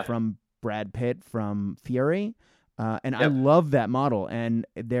model from Brad Pitt from Fury, and I love that model. And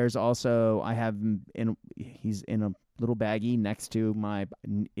there's also he's in a little baggie next to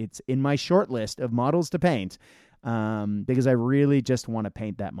it's in my short list of models to paint, because I really just want to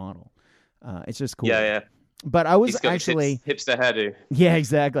paint that model. It's just cool. Yeah. But I was actually hipster hairdo. Yeah,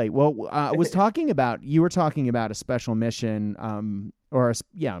 exactly. Well, I was you were talking about a special mission,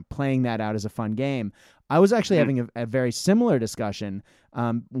 playing that out as a fun game. I was actually having a very similar discussion.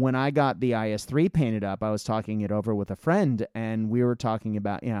 When I got the IS-3 painted up, I was talking it over with a friend, and we were talking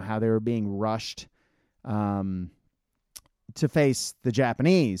about how they were being rushed to face the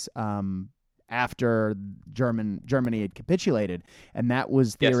Japanese after Germany had capitulated, and that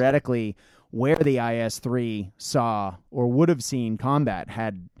was theoretically where the IS-3 saw or would have seen combat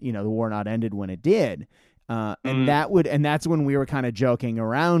had the war not ended when it did, and that's when we were kind of joking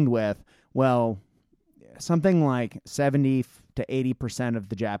around with, well, something like 70 to 80% of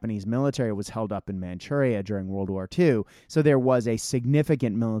the Japanese military was held up in Manchuria during World War II. So there was a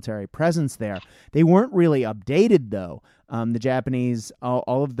significant military presence there. They weren't really updated, though. The Japanese, all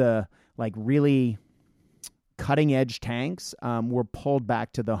of the like really cutting edge tanks were pulled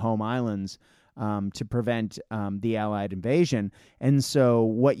back to the home islands to prevent the Allied invasion. And so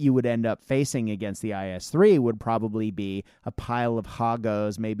what you would end up facing against the IS-3 would probably be a pile of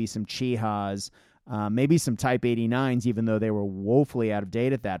Hagos, maybe some Chihas, maybe some Type 89s, even though they were woefully out of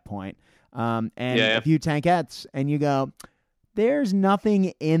date at that point, and a few tankettes. And you go, there's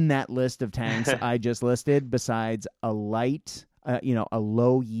nothing in that list of tanks I just listed besides a light, a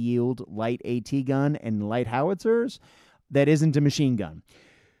low-yield light AT gun and light howitzers that isn't a machine gun.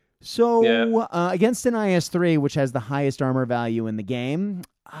 So against an IS-3, which has the highest armor value in the game,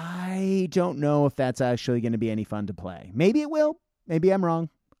 I don't know if that's actually going to be any fun to play. Maybe it will. Maybe I'm wrong.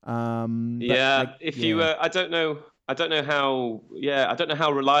 I don't know how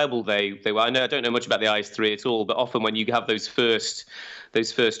reliable they were. I don't know much about the IS-3 at all, but often when you have those first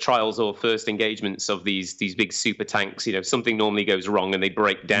trials or first engagements of these big super tanks, something normally goes wrong and they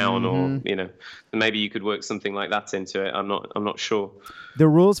break down, or maybe you could work something like that into it. I'm not sure. The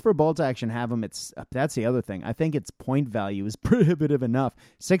rules for bolt action have them. That's the other thing. I think its point value is prohibitive enough.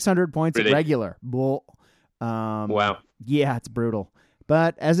 600 points at regular. Wow. Yeah, it's brutal.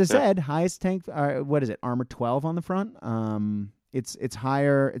 But as I said, highest tank. What is it? Armor 12 on the front. It's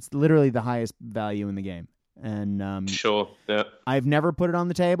higher. It's literally the highest value in the game. And sure. Yeah. I've never put it on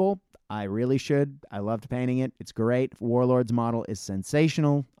the table. I really should. I loved painting it. It's great. Warlord's model is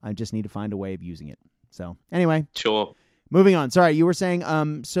sensational. I just need to find a way of using it. So anyway. Sure. Moving on. Sorry, you were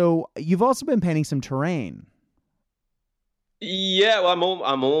saying. So you've also been painting some terrain. Yeah, well,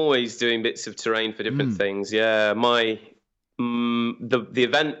 I'm always doing bits of terrain for different things. Yeah, the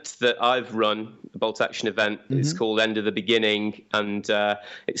event that I've run, the bolt action event, is called End of the Beginning, and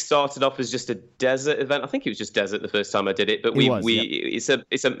it started off as just a desert event. I think it was just desert the first time I did it, but it's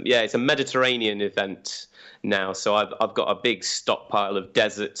a Mediterranean event now. So I've got a big stockpile of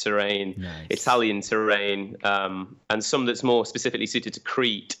desert terrain, Italian terrain, and some that's more specifically suited to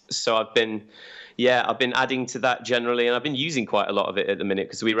Crete. So I've been adding to that generally, and I've been using quite a lot of it at the minute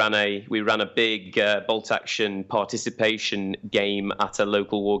because we ran a big bolt action participation game at a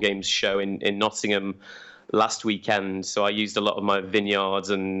local war games show in Nottingham last weekend. So I used a lot of my vineyards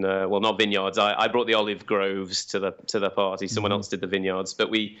and not vineyards. I brought the olive groves to the party. Someone else did the vineyards,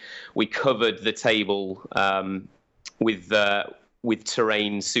 but we covered the table with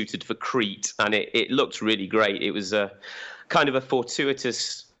terrain suited for Crete, and it looked really great. It was a kind of a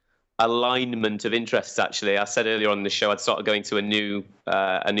fortuitous alignment of interests. Actually, I said earlier on in the show I'd started going to a new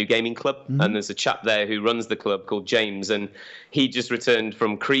gaming club, and there's a chap there who runs the club called James, and he just returned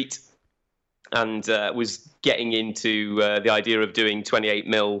from Crete and was getting into the idea of doing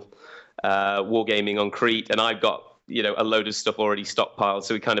 28mm wargaming on Crete, and I've got a load of stuff already stockpiled,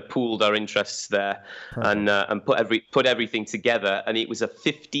 so we kind of pooled our interests there. Perfect. and put everything together, and it was a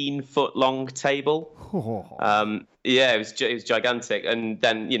 15-foot long table. It was gigantic, and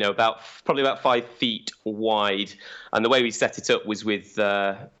then probably about 5 feet wide. And the way we set it up was with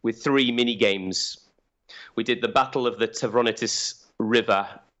 3 mini games. We did the Battle of the Tavronotis River,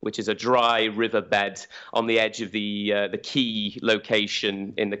 which is a dry riverbed on the edge of the key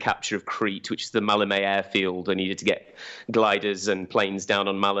location in the capture of Crete, which is the Malomé airfield. I needed to get gliders and planes down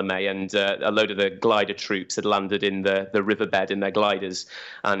on Malomé, and a load of the glider troops had landed in the riverbed in their gliders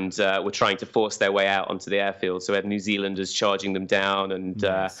and were trying to force their way out onto the airfield. So we had New Zealanders charging them down,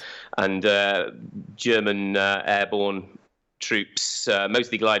 and German airborne troops,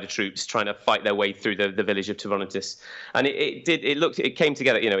 mostly glider troops, trying to fight their way through the village of Tavronotis. And it came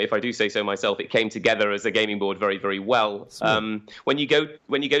together, if I do say so myself, it came together as a gaming board very, very well. When you go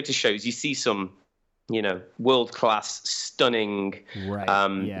to shows, you see some world-class, stunning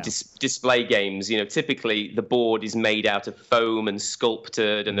display games. Typically the board is made out of foam and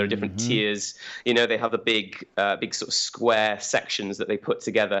sculpted, and there are different tiers. They have the big sort of square sections that they put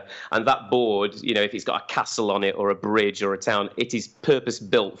together. And that board, if it's got a castle on it or a bridge or a town, it is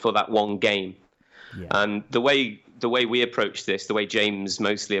purpose-built for that one game. Yeah. And the way we approached this, the way James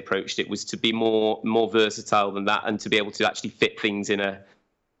mostly approached it, was to be more versatile than that, and to be able to actually fit things in a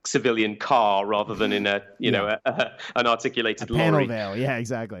civilian car rather than in an articulated lorry. Panel veil, yeah,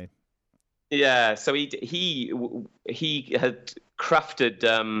 exactly. Yeah, so he had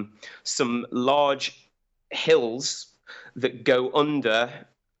crafted some large hills that go under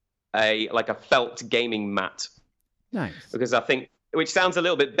a felt gaming mat. Nice. Because I think, which sounds a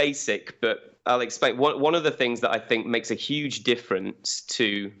little bit basic, but I'll explain. One of the things that I think makes a huge difference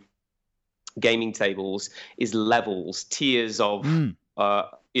to gaming tables is levels, tiers of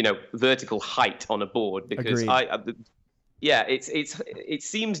vertical height on a board, because Agreed. it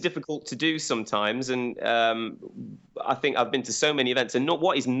seems difficult to do sometimes, and I think I've been to so many events, and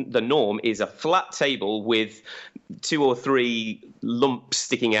what is the norm is a flat table with 2 or 3 lumps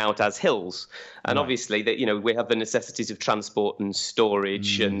sticking out as hills, and obviously that we have the necessities of transport and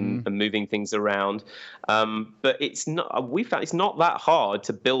storage and moving things around, but it's not. We found it's not that hard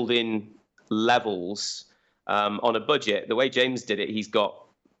to build in levels on a budget. The way James did it, he's got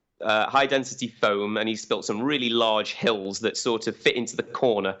high density foam, and he's built some really large hills that sort of fit into the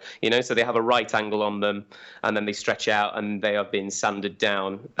corner, so they have a right angle on them, and then they stretch out, and they are being sanded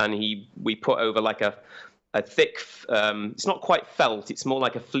down. And we put over like a thick, it's not quite felt, it's more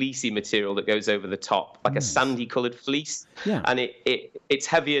like a fleecy material that goes over the top, like a sandy coloured fleece. Yeah. And it's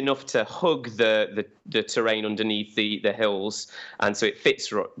heavy enough to hug the terrain underneath the hills, and so it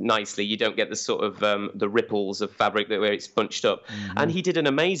fits nicely. You don't get the sort of the ripples of fabric where it's bunched up. And he did an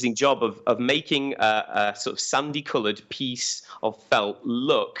amazing job of making a sort of sandy coloured piece of felt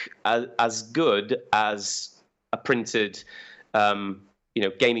look as good as a printed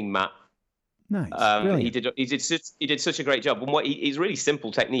gaming mat. Nice. He did such a great job. And he's really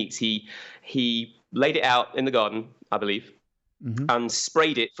simple techniques. He laid it out in the garden, I believe, and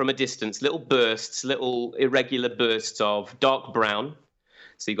sprayed it from a distance, little irregular bursts of dark brown.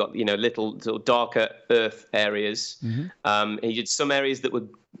 So you got little darker earth areas. He did some areas that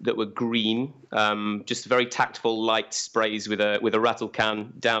were green, just very tactful, light sprays with a rattle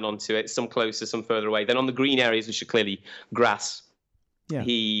can down onto it. Some closer, some further away. Then on the green areas, which are clearly grass. Yeah.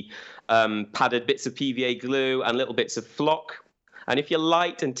 He padded bits of PVA glue and little bits of flock. And if you're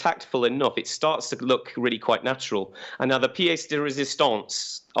light and tactful enough, it starts to look really quite natural. And now the pièce de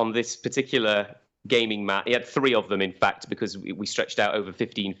résistance on this particular gaming mat, he had 3 of them, in fact, because we stretched out over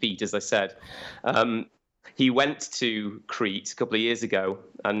 15 feet, as I said. He went to Crete a couple of years ago,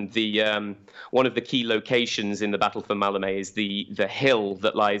 and one of the key locations in the Battle for Malomé is the hill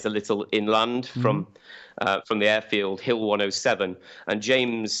that lies a little inland from the airfield, Hill 107. And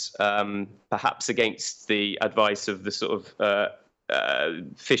James, perhaps against the advice of the sort of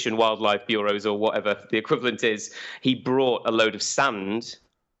Fish and Wildlife Bureaus or whatever the equivalent is, he brought a load of sand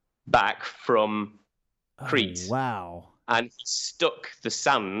back from Crete. Oh, wow. And he stuck the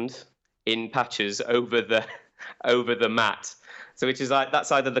sand in patches over the mat. So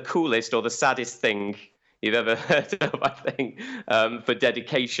that's either the coolest or the saddest thing you've ever heard of, I think, for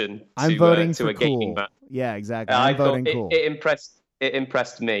dedication to a gaming mat. Yeah, exactly. I'm voting cool. It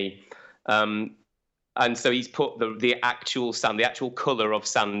impressed me. And so he's put the actual sand, the actual colour of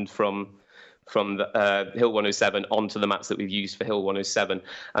sand from the Hill 107 onto the mats that we've used for Hill 107.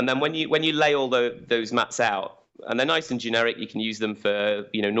 And then when you lay all those mats out, and they're nice and generic, you can use them for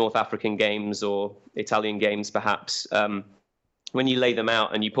North African games or Italian games perhaps. When you lay them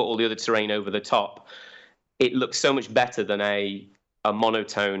out and you put all the other terrain over the top, it looks so much better than a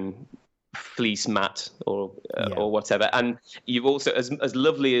monotone fleece mat or whatever. And you've also, as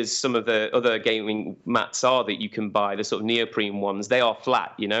lovely as some of the other gaming mats are that you can buy, the sort of neoprene ones, they are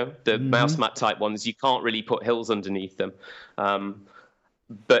flat. The mouse mat type ones, you can't really put hills underneath them.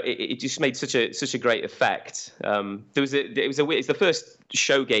 But it just made such a great effect. It's the first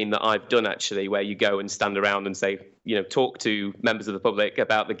show game that I've done actually, where you go and stand around and say, talk to members of the public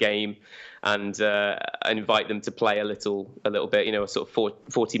about the game, and invite them to play a little bit, a sort of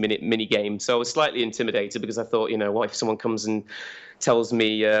 40-minute mini game. So I was slightly intimidated because I thought, what if someone comes and tells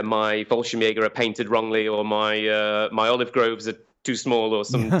me my Fallschirmjäger are painted wrongly, or my olive groves are too small, or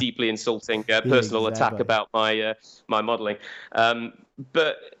some deeply insulting personal attack about my modelling.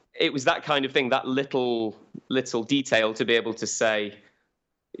 But it was that kind of thing, that little detail to be able to say,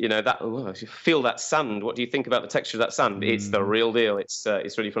 feel that sand. What do you think about the texture of that sand? It's the real deal. It's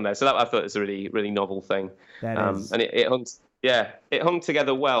really from there. So that I thought was a really, really novel thing. That is. And it hung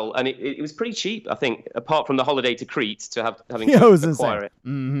together well, and it was pretty cheap, I think, apart from the holiday to Crete to having to acquire it.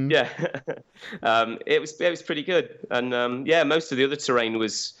 Mm-hmm. Yeah, it was pretty good, and most of the other terrain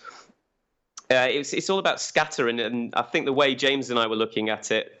was. It's all about scatter, and I think the way James and I were looking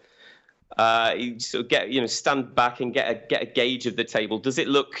at it, you sort of stand back and get a gauge of the table. Does it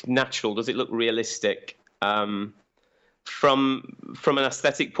look natural? Does it look realistic? From an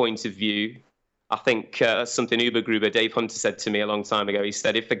aesthetic point of view, I think something Ubergruber Dave Hunter said to me a long time ago. He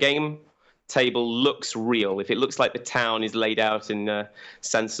said, if a game table looks real, if it looks like the town is laid out in a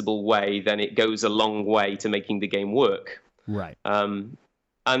sensible way, then it goes a long way to making the game work. Right.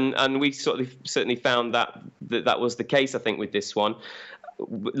 And we certainly found that was the case, I think, with this one.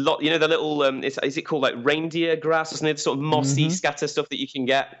 the little is it called like reindeer grass or something, sort of mossy scatter stuff that you can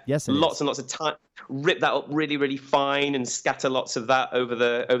get. Yes, lots and lots of time. Rip that up really, really fine and scatter lots of that over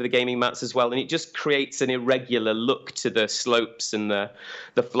the gaming mats as well, and it just creates an irregular look to the slopes and the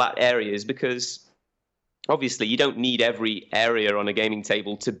flat areas, because obviously you don't need every area on a gaming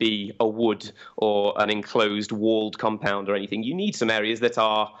table to be a wood or an enclosed walled compound or anything. You need some areas that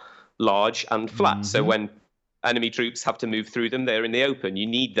are large and flat, so when enemy troops have to move through them, they're in the open. You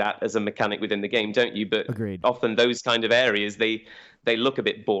need that as a mechanic within the game, don't you? But Agreed. Often those kind of areas, they look a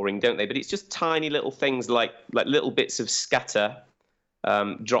bit boring, don't they? But it's just tiny little things like little bits of scatter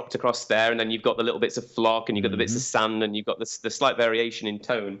dropped across there, and then you've got the little bits of flock, and you've got the bits of sand, and you've got the slight variation in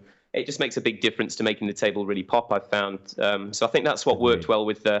tone. It just makes a big difference to making the table really pop, I've found. So I think that's what worked well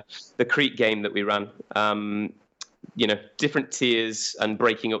with the Crete game that we ran. Different tiers and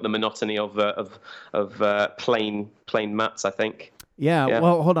breaking up the monotony of plain mats, I think. Yeah,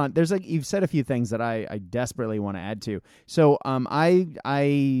 well, hold on. You've said a few things that I desperately want to add to. So, I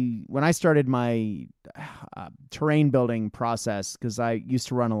when I started my terrain building process, because I used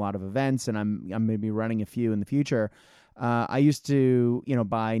to run a lot of events, and I'm going to be running a few in the future. I used to,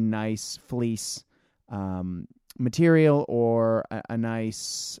 buy nice fleece material or a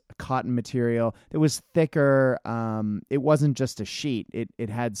nice cotton material that was thicker. It wasn't just a sheet. It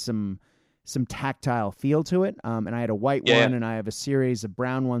had some tactile feel to it. And I had a white one, and I have a series of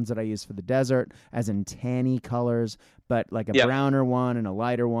brown ones that I use for the desert, as in tanny colors, but like a browner one and a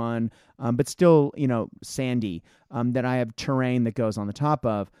lighter one, but still, sandy, that I have terrain that goes on the top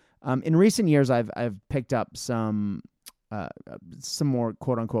of. In recent years, I've picked up some more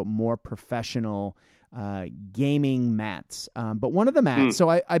quote unquote more professional gaming mats, but one of the mats. So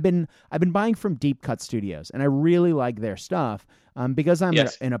I've been buying from Deep Cut Studios, and I really like their stuff. Because I'm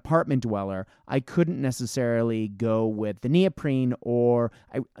an apartment dweller, I couldn't necessarily go with the neoprene, or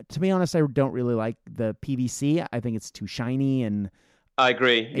to be honest, I don't really like the PVC. I think it's too shiny, and I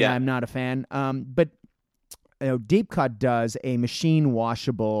agree. Yeah, I'm not a fan. But Deep Cut does a machine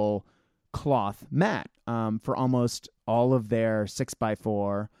washable cloth mat for almost all of their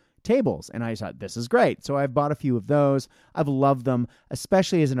 6x4 tables, and I thought, this is great. So I've bought a few of those. I've loved them,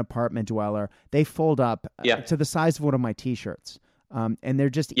 especially as an apartment dweller. They fold up to the size of one of my t-shirts, and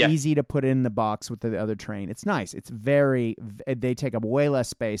they're just easy to put in the box with the other terrain. It's nice. It's they take up way less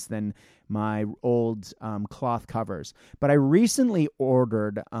space than my old cloth covers. But I recently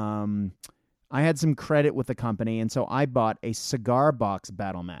ordered, I had some credit with the company, and so I bought a cigar box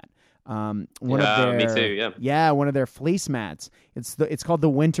battle mat. One of their fleece mats. It's called the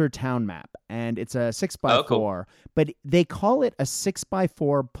Winter Town Map, and it's a 6x4, cool. But they call it a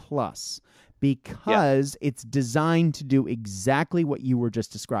 6x4 plus because it's designed to do exactly what you were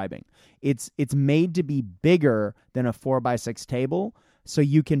just describing. It's made to be bigger than a 4x6 table, so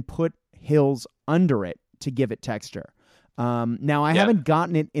you can put hills under it to give it texture. Now, I haven't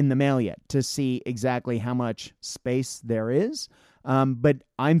gotten it in the mail yet to see exactly how much space there is. But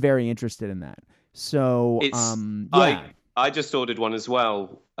I'm very interested in that. So, I just ordered one as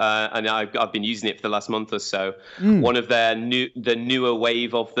well, and I've been using it for the last month or so. One of the newer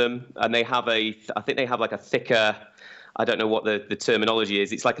wave of them, and I think they have like a thicker. I don't know what the terminology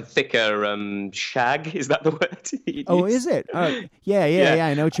is. It's like a thicker shag. Is that the word? Oh, is it? Yeah.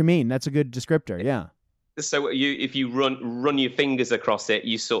 I know what you mean. That's a good descriptor. Yeah. So if you run your fingers across it,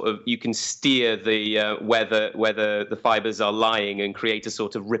 you can steer the where the fibers are lying and create a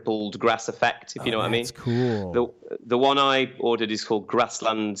sort of rippled grass effect, if you know what I mean. That's cool. The one I ordered is called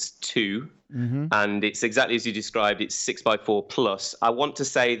Grasslands 2, and it's exactly as you described. It's 6x4 plus. I want to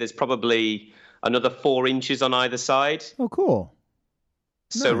say there's probably another 4 inches on either side. Oh, cool.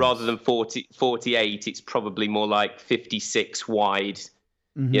 So Nice. rather than 48, it's probably more like 56 wide.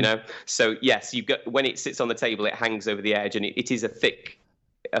 So yes, you've got, when it sits on the table, it hangs over the edge, and it is a thick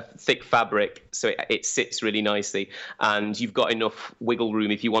fabric, so it sits really nicely, and you've got enough wiggle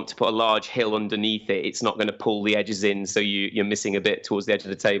room if you want to put a large hill underneath it. It's not going to pull the edges in, so you're missing a bit towards the edge of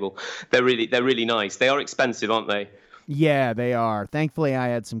the table. They're really nice. They are expensive, aren't they? Yeah, they are. Thankfully, I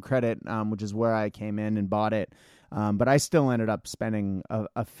had some credit, which is where I came in and bought it. But I still ended up spending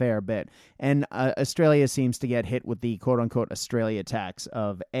a fair bit. And Australia seems to get hit with the quote-unquote Australia tax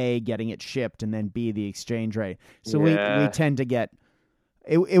of A, getting it shipped, and then B, the exchange rate. So we tend to get...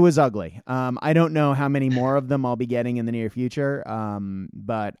 It was ugly. I don't know how many more of them I'll be getting in the near future,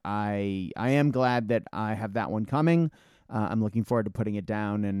 but I am glad that I have that one coming. I'm looking forward to putting it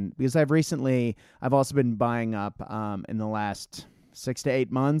down. And because I've also been buying up in the last 6 to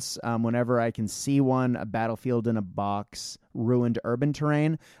 8 months, whenever I can see one, a Battlefield in a Box ruined urban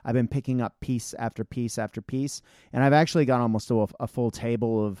terrain, I've been picking up piece after piece after piece, and I've actually got almost a full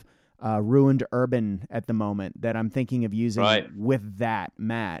table of ruined urban at the moment that I'm thinking of using with that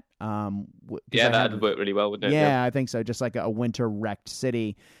mat. That'd work really well, wouldn't it? Yeah, I think so. Just like a winter wrecked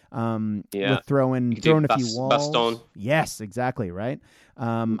city. With throwing a few walls. Baston. Yes, exactly, right.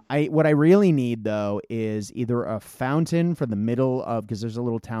 What I really need though is either a fountain for the middle of, because there's a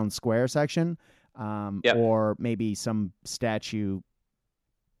little town square section, or maybe some statue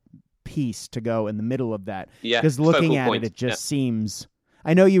piece to go in the middle of that. Yeah, because looking at it just seems.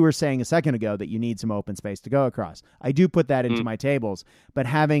 I know you were saying a second ago that you need some open space to go across. I do put that into my tables, but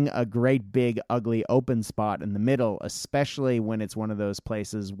having a great big ugly open spot in the middle, especially when it's one of those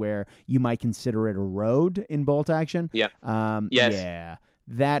places where you might consider it a road in bolt action. Yeah. Yeah.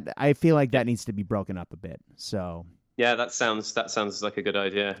 That I feel like that needs to be broken up a bit. So yeah, that sounds like a good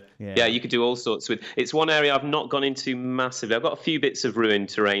idea. Yeah, you could do all sorts with. It's one area I've not gone into massively. I've got a few bits of ruined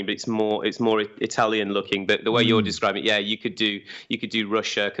terrain, but it's more Italian looking. But the way you're describing it, yeah, you could do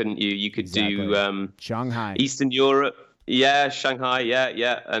Russia, couldn't you? You could do Shanghai, Eastern Europe. Yeah, Shanghai.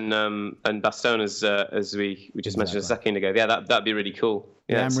 Yeah, and Bastogne as we just mentioned a second ago. Yeah, that'd be really cool.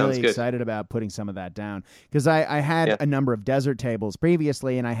 Yeah, I'm really excited about putting some of that down because I had a number of desert tables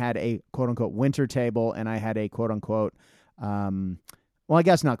previously, and I had a quote unquote winter table, and I had a quote unquote, well, I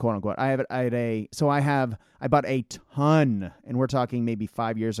guess not quote unquote. I bought a ton, and we're talking maybe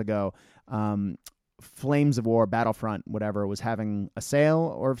 5 years ago. Flames of War, Battlefront, whatever, was having a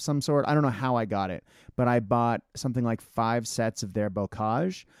sale or of some sort. I don't know how I got it, but I bought something like 5 sets of their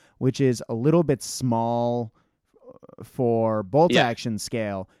bocage, which is a little bit small for bolt action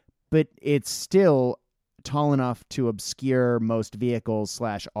scale, but it's still tall enough to obscure most vehicles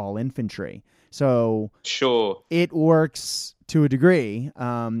 / all infantry. So sure, it works to a degree,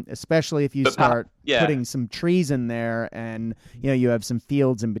 especially if you start putting some trees in there and you have some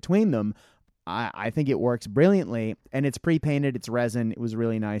fields in between them. I think it works brilliantly, and it's pre-painted, it's resin. It was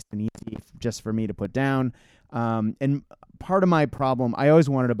really nice and easy just for me to put down. And part of my problem, I always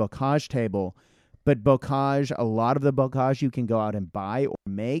wanted a bocage table, but bocage, a lot of the bocage you can go out and buy or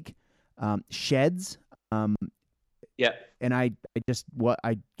make sheds. And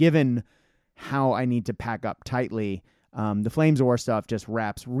given how I need to pack up tightly, the Flames of War stuff just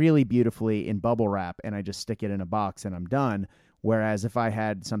wraps really beautifully in bubble wrap, and I just stick it in a box and I'm done. Whereas if I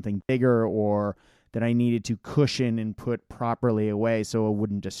had something bigger or that I needed to cushion and put properly away so it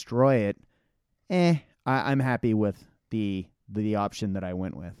wouldn't destroy it, I'm happy with the option that I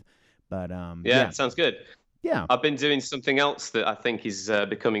went with. But it sounds good. Yeah, I've been doing something else that I think is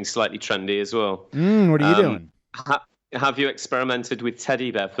becoming slightly trendy as well. What are you doing? Have you experimented with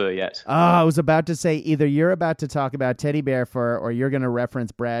teddy bear fur yet? I was about to say either you're about to talk about teddy bear fur or you're going to reference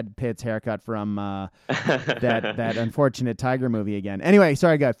Brad Pitt's haircut from that unfortunate Tiger movie again. Anyway,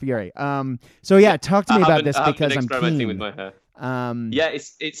 sorry, I got fury. Talk to me about this because I'm experimenting with my hair.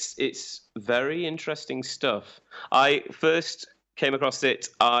 It's very interesting stuff. I first came across it.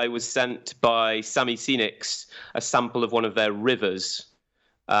 I was sent by Sammy Scenics a sample of one of their rivers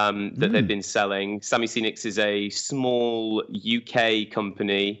that they've been selling. Sammy Scenics is a small UK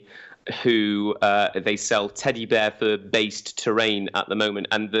company who they sell teddy bear fur based terrain at the moment,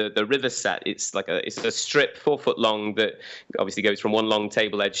 and the river set, it's a strip 4 foot long that obviously goes from one long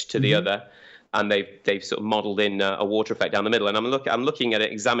table edge to the other, and they've sort of modeled in a water effect down the middle. And I'm looking at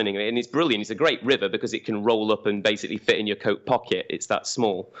it, examining it, and it's brilliant. It's a great river because it can roll up and basically fit in your coat pocket. It's that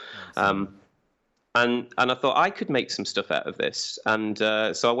small. And I thought I could make some stuff out of this. And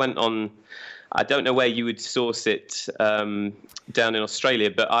so I went on, I don't know where you would source it down in Australia,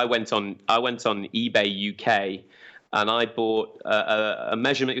 but I went on eBay UK, and I bought a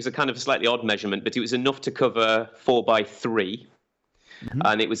measurement. It was a kind of a slightly odd measurement, but it was enough to cover 4x3.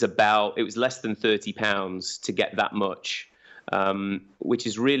 And it was less than £30 to get that much. Which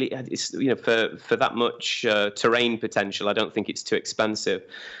is really, for that much terrain potential, I don't think it's too expensive.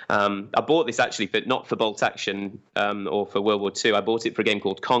 I bought this actually not for bolt action or for World War II. I bought it for a game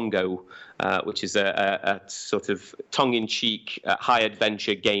called Congo, which is a sort of tongue-in-cheek, high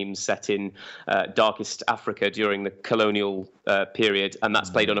adventure game set in darkest Africa during the colonial period, and that's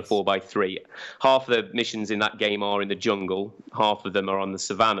played on a 4x3. Half the missions in that game are in the jungle, half of them are on the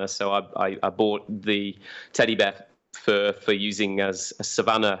savannah. So I bought the teddy bear for using as a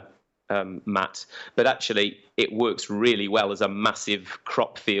savannah mat, but actually it works really well as a massive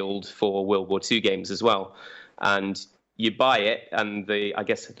crop field for World War II games as well. And you buy it, and the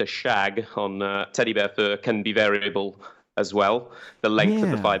shag on teddy bear fur can be variable as well, the length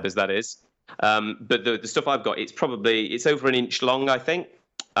of the fibers, that is. But the stuff I've got, it's over an inch long, I think.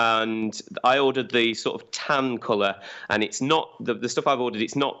 And I ordered the sort of tan color, and it's not the stuff I've ordered.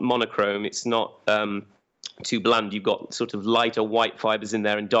 It's not monochrome. It's not too bland. You've got sort of lighter white fibers in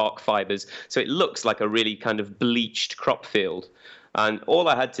there and dark fibers, so it looks like a really kind of bleached crop field. And all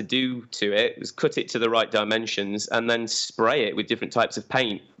I had to do to it was cut it to the right dimensions and then spray it with different types of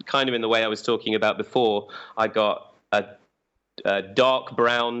paint, kind of in the way I was talking about before. I got a dark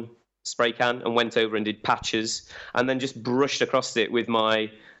brown spray can and went over and did patches, and then just brushed across it with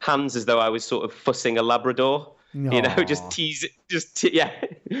my hands as though I was sort of fussing a Labrador. Aww. It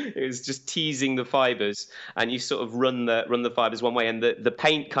was just teasing the fibers, and you sort of run the fibers one way, and the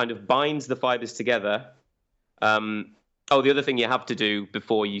paint kind of binds the fibers together. The other thing you have to do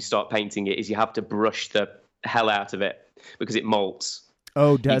before you start painting it is you have to brush the hell out of it because it molts.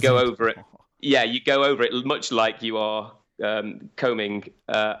 Oh, does you go over it? Yeah, you go over it much like you are combing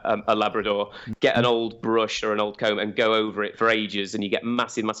a Labrador. Get an old brush or an old comb and go over it for ages, and you get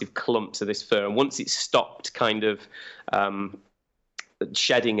massive, massive clumps of this fur. And once it's stopped kind of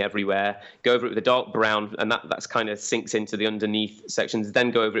shedding everywhere, go over it with a dark brown, and that's kind of sinks into the underneath sections.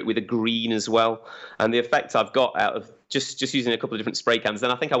 Then go over it with a green as well. And the effect I've got out of just using a couple of different spray cans,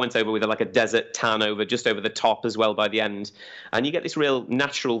 then I think I went over with like a desert tan just over the top as well by the end. And you get this real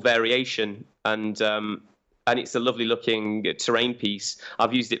natural variation, and it's a lovely looking terrain piece.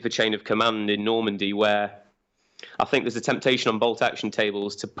 I've used it for Chain of Command in Normandy, where I think there's a temptation on bolt action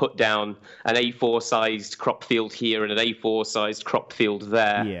tables to put down an A4 sized crop field here and an A4 sized crop field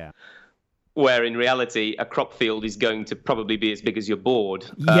there. Yeah. Where in reality, a crop field is going to probably be as big as your board.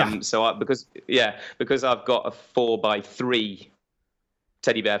 Yeah. Because I've got a 4x3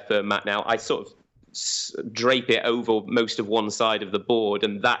 teddy bear fur mat now, I sort of drape it over most of one side of the board,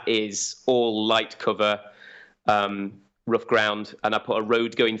 and that is all light cover, rough ground, and I put a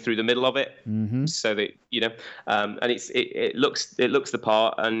road going through the middle of it, so that and it looks the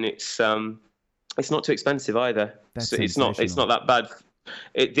part, and it's not too expensive either. That's so it's not that bad.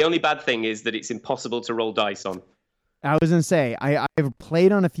 The only bad thing is that it's impossible to roll dice on. I was gonna say I've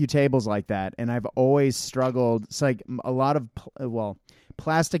played on a few tables like that, and I've always struggled. It's like a lot of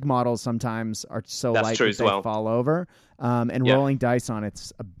plastic models sometimes are so light that they fall over, and rolling dice on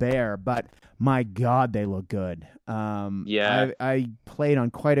it's a bear. But my God, they look good. I played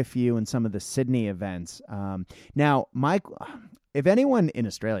on quite a few in some of the Sydney events. Now, Mike, if anyone in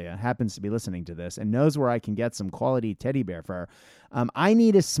Australia happens to be listening to this and knows where I can get some quality teddy bear fur, I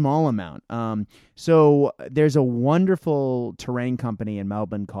need a small amount. So there's a wonderful terrain company in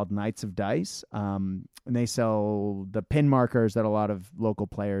Melbourne called Knights of Dice. And they sell the pin markers that a lot of local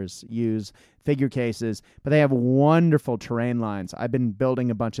players use, figure cases, but they have wonderful terrain lines. I've been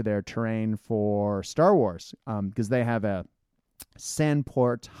building a bunch of their terrain for Star Wars because they have a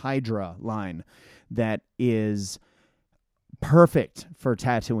Sandport Hydra line that is perfect for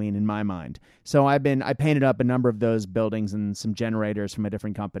Tatooine in my mind. So I painted up a number of those buildings and some generators from a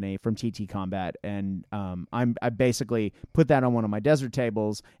different company from TT Combat, and I basically put that on one of my desert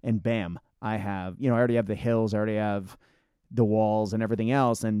tables, and bam, I already have the hills, I already have the walls and everything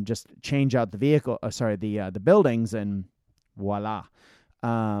else, and just change out the the buildings, and voila.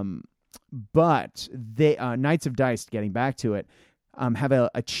 But they Knights of Dice, getting back to it, have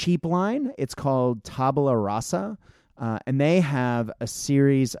a cheap line. It's called Tabula Rasa. And they have a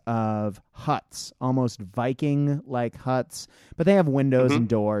series of huts, almost Viking-like huts, but they have windows and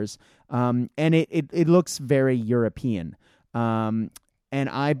doors, and it looks very European. And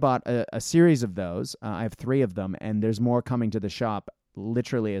I bought a series of those. I have 3 of them, and there's more coming to the shop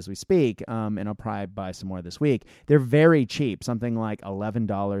literally as we speak, and I'll probably buy some more this week. They're very cheap, something like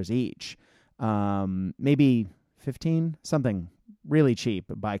 $11 each, maybe $15, something really cheap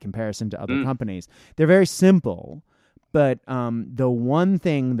by comparison to other companies. They're very simple. But the one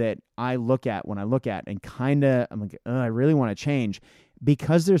thing that I look at when I look at and I'm like, I really want to change,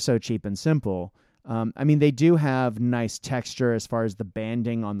 because they're so cheap and simple. They do have nice texture as far as the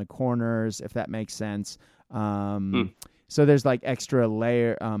banding on the corners, if that makes sense. So there's like extra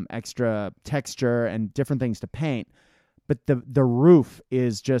layer, extra texture and different things to paint. But the roof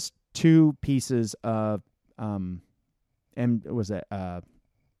is just 2 pieces of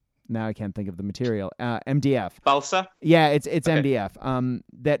now I can't think of the material. MDF. Balsa? Yeah, it's okay. MDF.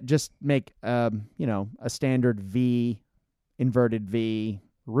 That just make a standard V, inverted V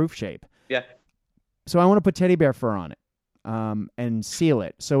roof shape. Yeah. So I want to put teddy bear fur on it, and seal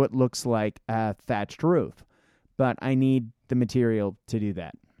it so it looks like a thatched roof. But I need the material to do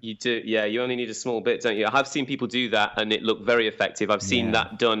that. You do, yeah. You only need a small bit, don't you? I have seen people do that, and it looked very effective. I've seen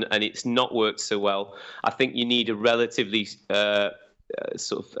that done, and it's not worked so well. I think you need a relatively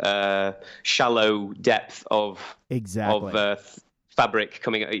sort of shallow depth of Exactly. fabric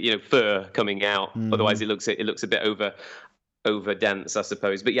coming, fur coming out. Mm-hmm. Otherwise, it looks a bit over dense, I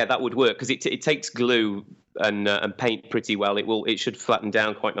suppose. But yeah, that would work because it takes glue and paint pretty well. It should flatten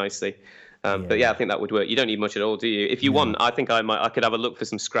down quite nicely. But yeah, I think that would work. You don't need much at all, do you? If you want, I think I could have a look for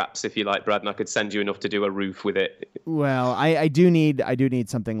some scraps if you like, Brad, and I could send you enough to do a roof with it. Well, I do need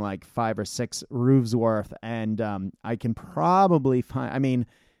something like 5 or 6 roofs worth, and I can probably find. I mean,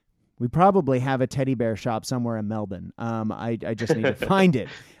 we probably have a teddy bear shop somewhere in Melbourne. I just need to find it.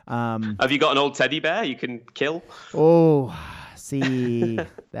 Have you got an old teddy bear you can kill? Oh, see,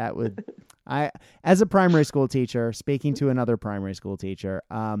 that would. As a primary school teacher, speaking to another primary school teacher,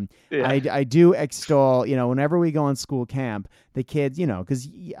 I do extol, whenever we go on school camp, the kids, because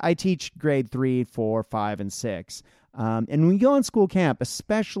I teach grade 3, 4, 5, and 6. And when we go on school camp,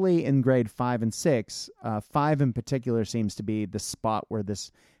 especially in grade 5 and 6, 5 in particular seems to be the spot where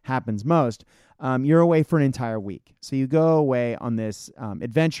this happens most. You're away for an entire week. So you go away on this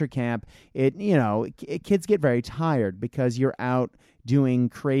adventure camp. Kids get very tired because you're out doing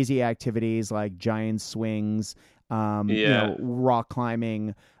crazy activities like giant swings, rock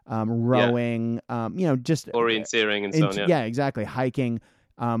climbing, rowing, just orienteering and so on. Yeah, exactly. Hiking,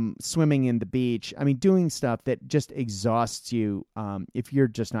 swimming in the beach. I mean, doing stuff that just exhausts you if you're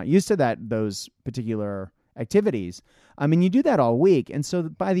just not used to those particular activities. I mean, you do that all week. And so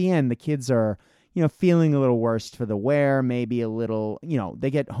by the end, the kids are, feeling a little worse for the wear, maybe a little,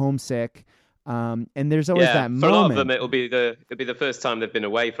 they get homesick. And there's always that moment. For a lot of them, it'll be the first time they've been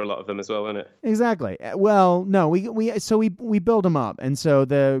away for a lot of them as well, won't it? Exactly. Well, no, we build them up, and so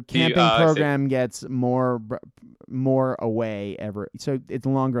the camping program gets more away so it's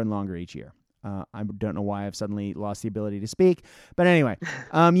longer and longer each year. I don't know why I've suddenly lost the ability to speak, but anyway,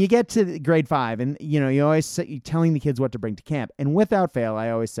 you get to grade 5, and you always you're telling the kids what to bring to camp, and without fail, I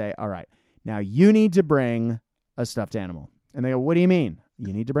always say, "All right, now you need to bring a stuffed animal," and they go, "What do you mean?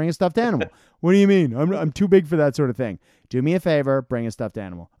 You need to bring a stuffed animal?" "What do you mean? I'm too big for that sort of thing. Do me a favor, bring a stuffed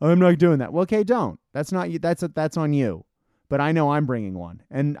animal." "Oh, I'm not doing that." "Well, okay, don't. That's not you. That's on you." But I know I'm bringing one,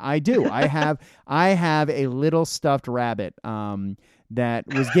 and I do. I have a little stuffed rabbit that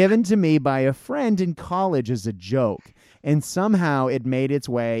was given to me by a friend in college as a joke, and somehow it made its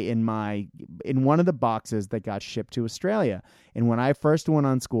way in one of the boxes that got shipped to Australia. And when I first went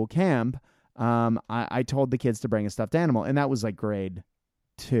on school camp, I told the kids to bring a stuffed animal, and that was like grade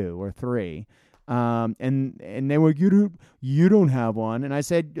 2 or 3. And they were, you don't have one. And I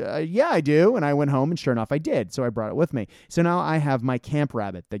said, yeah, I do. And I went home, and sure enough, I did. So I brought it with me. So now I have my camp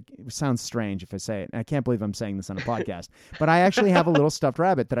rabbit. That sounds strange if I say it. And I can't believe I'm saying this on a podcast. But I actually have a little stuffed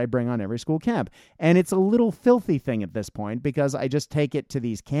rabbit that I bring on every school camp. And it's a little filthy thing at this point because I just take it to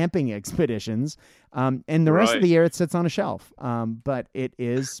these camping expeditions. And the rest of the year it sits on a shelf. But it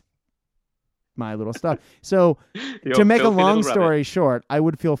is my little stuff. So to make a long story short, I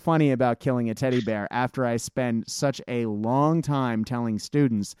would feel funny about killing a teddy bear after I spend such a long time telling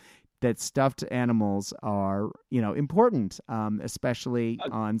students that stuffed animals are, important, especially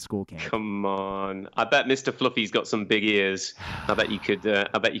on school camp. Come on. I bet Mr. Fluffy's got some big ears. I bet you could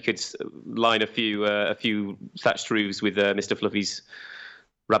line a few thatched roofs with Mr. Fluffy's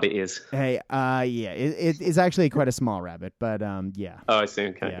rabbit ears. Hey, it's actually quite a small rabbit, but yeah. Oh, I see.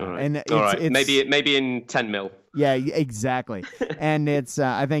 Okay, yeah. all right. And all right. Maybe in 10 mil. Yeah, exactly. And it's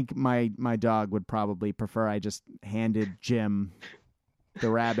I think my dog would probably prefer I just handed Jim the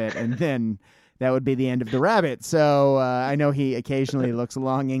rabbit, and then that would be the end of the rabbit. So I know he occasionally looks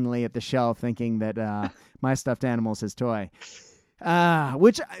longingly at the shelf, thinking that my stuffed animal's his toy.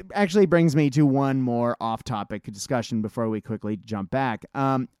 Which actually brings me to one more off-topic discussion before we quickly jump back.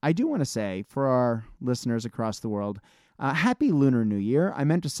 I do want to say, for our listeners across the world, Happy Lunar New Year. I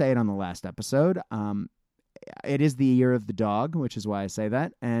meant to say it on the last episode. It is the year of the dog, which is why I say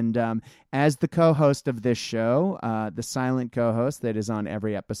that. And as the co-host of this show, the silent co-host that is on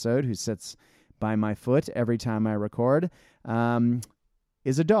every episode, who sits by my foot every time I record,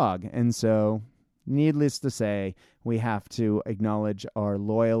 is a dog. And so, needless to say, we have to acknowledge our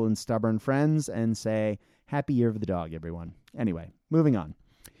loyal and stubborn friends and say, Happy Year of the Dog, everyone. Anyway, moving on.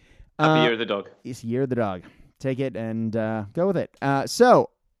 Happy Year of the Dog. It's Year of the Dog. Take it and go with it.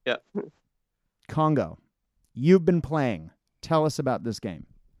 So, yeah. Congo, you've been playing. Tell us about this game.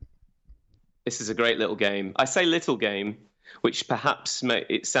 This is a great little game. I say little game, which perhaps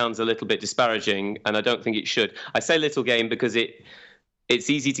it sounds a little bit disparaging, and I don't think it should. I say little game because it's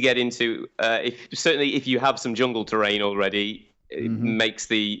easy to get into. If you have some jungle terrain already, makes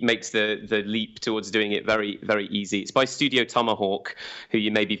the leap towards doing it very, very easy. It's by Studio Tomahawk, who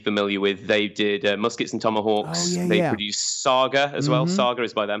you may be familiar with. They did Muskets and Tomahawks. They produced Saga as well. Saga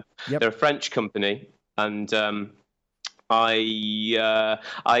is by them. Yep. They're a French company, and I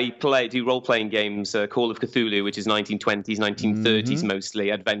do role-playing games, Call of Cthulhu, which is 1920s, 1930s mostly,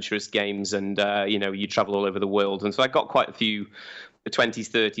 adventurous games, and you travel all over the world. And so I got quite a few, the 20s,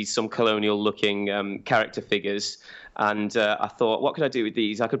 30s, some colonial-looking character figures. And I thought, what could I do with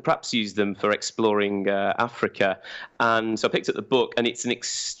these? I could perhaps use them for exploring Africa. And so I picked up the book, and it's an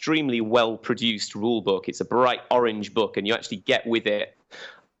extremely well-produced rule book. It's a bright orange book, and you actually get with it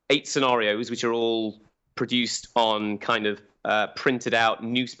 8 scenarios, which are all produced on kind of printed out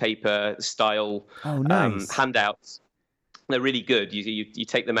newspaper style handouts. They're really good. You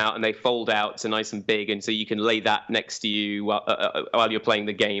take them out and they fold out to nice and big, and so you can lay that next to you while you're playing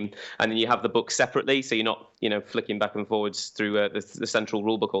the game, and then you have the book separately, so you're not flicking back and forwards through the central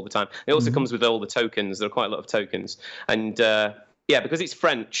rule book all the time. It also comes with all the tokens. There are quite a lot of tokens, and because it's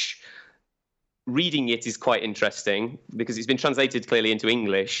French, reading it is quite interesting because it's been translated clearly into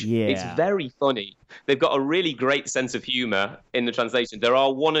English. Yeah. It's very funny. They've got a really great sense of humor in the translation. There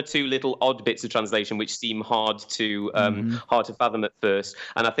are one or two little odd bits of translation which seem hard to fathom at first.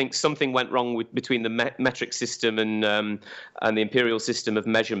 And I think something went wrong between the metric system and the imperial system of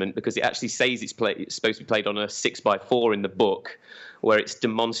measurement, because it actually says it's supposed to be played on a 6x4 in the book, where it's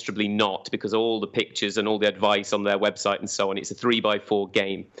demonstrably not, because all the pictures and all the advice on their website and so on, it's a 3x4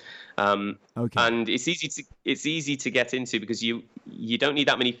 game. And it's easy to get into because you don't need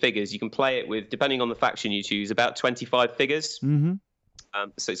that many figures. You can play it with, depending on the faction you choose, about 25 figures.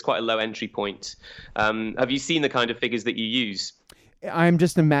 So it's quite a low entry point. Have you seen the kind of figures that you use? I'm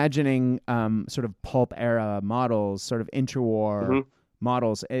just imagining sort of pulp era models, sort of interwar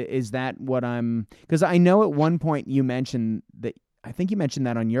models. Is that what I'm? Because I know at one point you mentioned that. I think you mentioned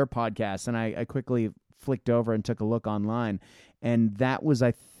that on your podcast, and I quickly flicked over and took a look online, and that was, I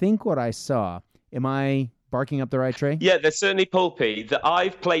think, what I saw. Am I barking up the right tree? Yeah, they're certainly pulpy.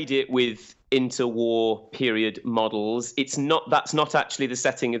 I've played it with interwar period models. That's not actually the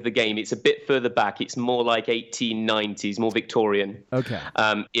setting of the game. It's a bit further back. It's more like 1890s, more Victorian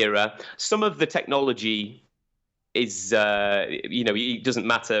era. Some of the technology is it doesn't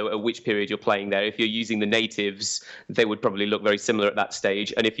matter which period you're playing there. If you're using the natives, they would probably look very similar at that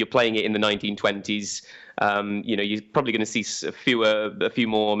stage. And if you're playing it in the 1920s, you're probably going to see a few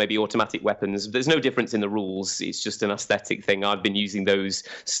more maybe automatic weapons. There's no difference in the rules. It's just an aesthetic thing. I've been using those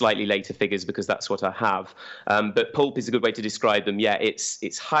slightly later figures because that's what I have. But pulp is a good way to describe them. Yeah,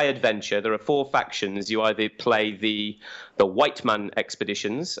 it's high adventure. There are 4 factions. You either play the White Man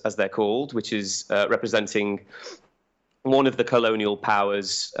expeditions, as they're called, which is representing one of the colonial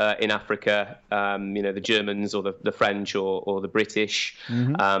powers in Africa, the Germans or the French or the British.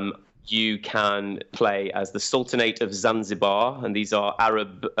 You can play as the Sultanate of Zanzibar, and these are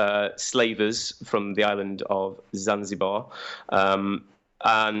Arab slavers from the island of Zanzibar. And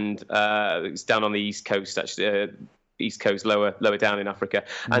it's down on the East Coast, actually. East Coast, lower down in Africa.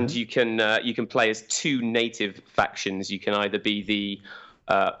 And you can play as 2 native factions. You can either be the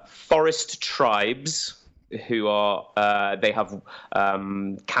forest tribes, who are they have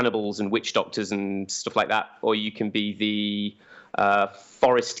cannibals and witch doctors and stuff like that, or you can be the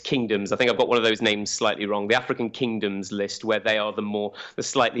forest kingdoms. I think I've got one of those names slightly wrong. The African kingdoms list, where they are the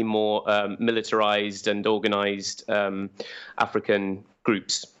slightly more militarized and organized African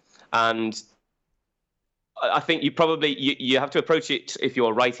groups. And I think you have to approach it, if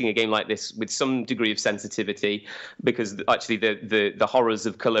you're writing a game like this, with some degree of sensitivity, because actually the horrors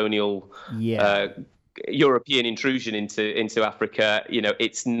of colonial European intrusion into Africa,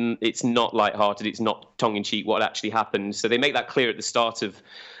 it's not lighthearted, it's not tongue-in-cheek what actually happened. So they make that clear at the start of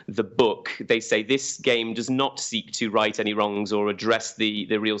the book. They say this game does not seek to right any wrongs or address the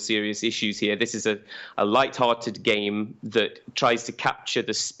real serious issues here. This is a lighthearted game that tries to capture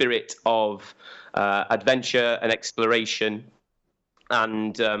the spirit of adventure and exploration.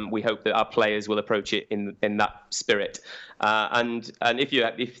 And we hope that our players will approach it in that spirit. And if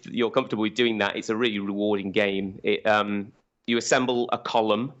you're comfortable with doing that, it's a really rewarding game. You assemble a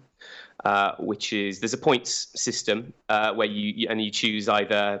column, which is, there's a points system where you choose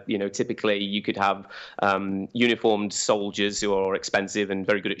either, typically you could have uniformed soldiers who are expensive and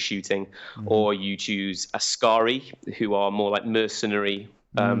very good at shooting, or you choose Askari, who are more like mercenary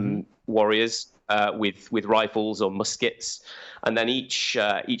warriors with rifles or muskets. And then each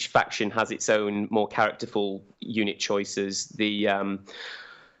faction has its own more characterful unit choices. The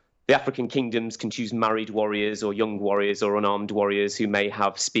the African kingdoms can choose married warriors or young warriors or unarmed warriors who may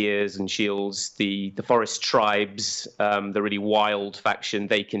have spears and shields. The forest tribes, the really wild faction,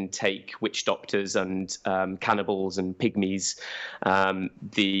 they can take witch doctors and cannibals and pygmies.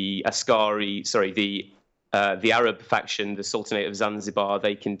 The Arab faction, the Sultanate of Zanzibar,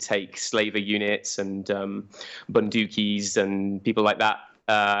 they can take slaver units and bundukis and people like that.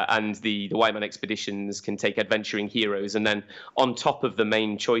 And the White Man expeditions can take adventuring heroes, and then on top of the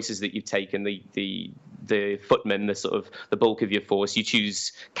main choices that you've taken, the footmen, the bulk of your force, you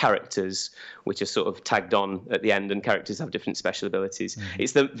choose characters which are sort of tagged on at the end, and characters have different special abilities. Mm-hmm.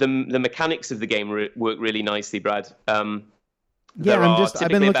 It's the mechanics of the game work really nicely, Brad. I've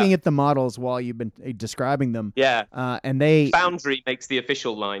been looking at the models while you've been describing them. Yeah, and Foundry makes the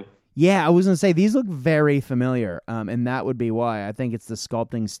official line. Yeah, I was going to say, these look very familiar, and that would be why. I think it's the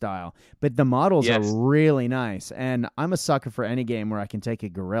sculpting style. But the models are really nice, and I'm a sucker for any game where I can take a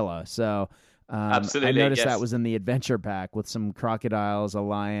gorilla. So absolutely, I noticed that was in the adventure pack with some crocodiles, a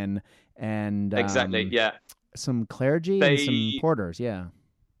lion, and some clergy and some porters, yeah.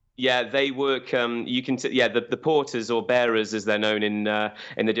 Yeah, they work. You can, the porters or bearers, as they're known in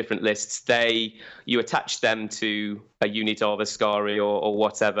the different lists. You attach them to a unit of Ascari or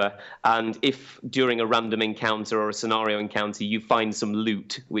whatever, and if during a random encounter or a scenario encounter you find some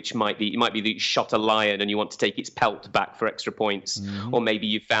loot, which might be that you shot a lion and you want to take its pelt back for extra points, mm-hmm. or maybe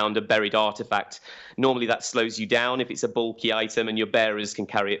you found a buried artifact. Normally that slows you down if it's a bulky item, and your bearers can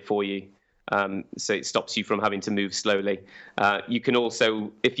carry it for you. So it stops you from having to move slowly. You can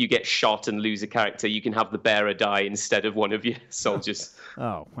also, if you get shot and lose a character, you can have the bearer die instead of one of your soldiers.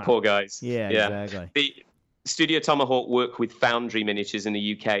 Oh, wow. Poor guys. Yeah, exactly. The Studio Tomahawk work with Foundry Miniatures in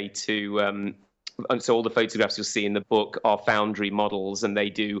the UK to... and so all the photographs you'll see in the book are Foundry models, and they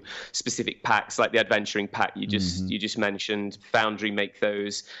do specific packs like the adventuring pack you just mentioned. Foundry make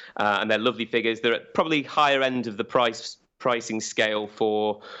those, and they're lovely figures. They're at probably higher end of the pricing scale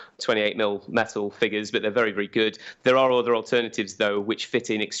for 28mm metal figures, but they're very, very good. There are other alternatives, though, which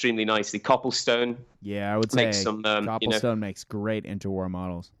fit in extremely nicely. Copplestone. Yeah, I would say Copplestone makes great interwar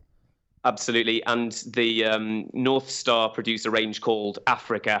models. Absolutely. And the North Star produce a range called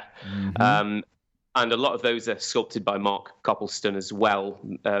Africa. Mm-hmm. And a lot of those are sculpted by Mark Copplestone as well,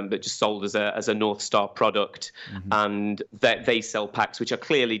 but just sold as a North Star product. Mm-hmm. And they sell packs which are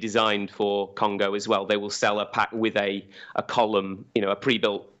clearly designed for Congo as well. They will sell a pack with a column, a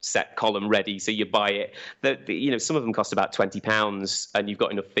pre-built set column ready, so you buy it. Some of them cost about £20, and you've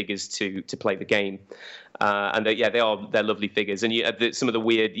got enough figures to play the game. And they're lovely figures. And some of the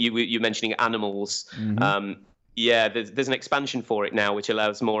weird, you're mentioning animals. Mm-hmm. There's an expansion for it now, which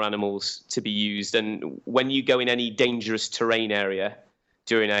allows more animals to be used. And when you go in any dangerous terrain area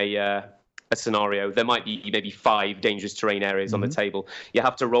during a scenario, there might be maybe 5 dangerous terrain areas mm-hmm. on the table. You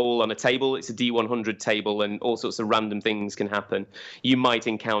have to roll on a table. It's a D100 table, and all sorts of random things can happen. You might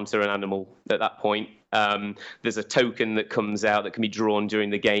encounter an animal at that point. There's a token that comes out that can be drawn during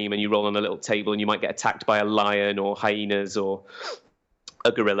the game, and you roll on a little table, and you might get attacked by a lion or hyenas or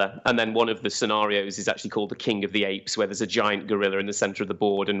a gorilla. And then one of the scenarios is actually called the King of the Apes, where there's a giant gorilla in the center of the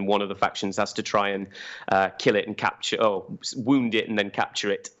board, and one of the factions has to try and kill it and wound it and then capture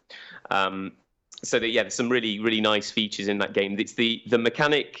it. There's some really, really nice features in that game. It's the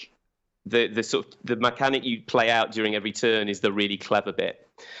mechanic, the mechanic you play out during every turn is the really clever bit.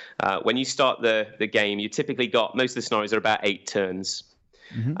 When you start the game, you typically got, most of the scenarios are about 8 turns.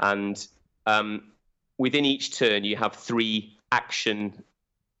 Mm-hmm. And within each turn, you have 3 action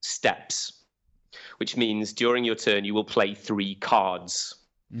steps, which means during your turn you will play 3 cards.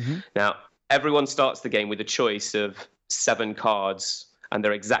 Mm-hmm. Now, everyone starts the game with a choice of 7 cards, and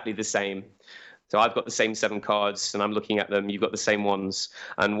they're exactly the same. So I've got the same 7 cards, and I'm looking at them. You've got the same ones,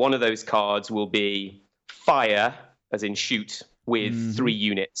 and one of those cards will be fire, as in shoot, with mm-hmm. 3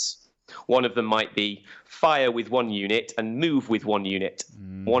 units. One of them might be fire with 1 unit and move with 1 unit.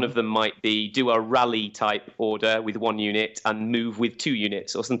 Mm. One of them might be do a rally type order with 1 unit and move with 2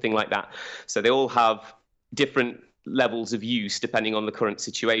 units or something like that. So they all have different levels of use depending on the current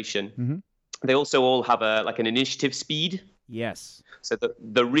situation. Mm-hmm. They also all have an initiative speed. Yes. So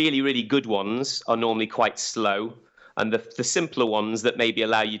the really, really good ones are normally quite slow. And the simpler ones that maybe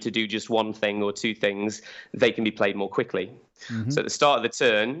allow you to do just 1 thing or 2 things, they can be played more quickly. Mm-hmm. So at the start of the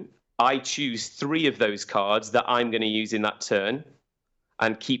turn, I choose 3 of those cards that I'm going to use in that turn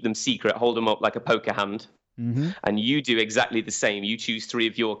and keep them secret, hold them up like a poker hand. Mm-hmm. And you do exactly the same. You choose 3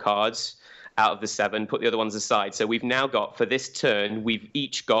 of your cards out of the 7, put the other ones aside. So we've now got, for this turn, we've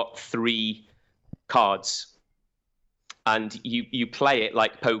each got 3 cards. and you play it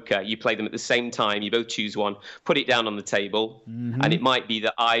like poker. You play them at the same time. You both choose one, put it down on the table, and it might be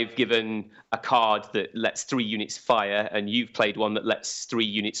that I've given a card that lets 3 units fire, and you've played one that lets 3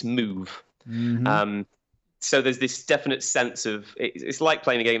 units move. So there's this definite sense of it's like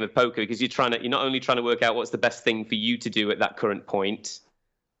playing a game of poker, because you're not only trying to work out what's the best thing for you to do at that current point,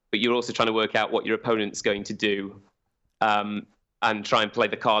 but you're also trying to work out what your opponent's going to do. And try and play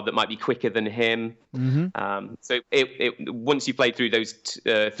the card that might be quicker than him. So once you play through those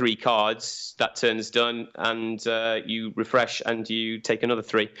 3 cards, that turn's done, and you refresh and you take another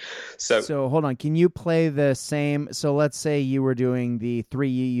 3. So hold on, can you play the same? So let's say you were doing the 3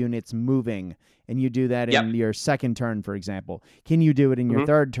 units moving, and you do that in your second turn, for example. Can you do it in your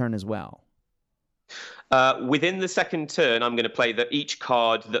third turn as well? Within the second turn, I'm going to play each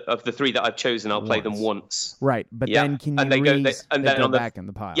card of the 3 that I've chosen. I'll play them once. Right, but then can you go back in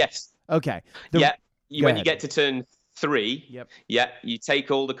the pile? Yes. Okay. When you get to turn 3, you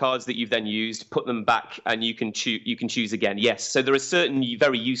take all the cards that you've then used, put them back, and you can choose again. Yes. So there are certain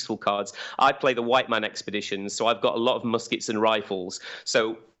very useful cards. I play the White Man Expeditions, so I've got a lot of muskets and rifles.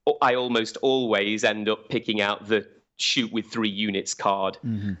 So I almost always end up picking out the shoot with 3 units card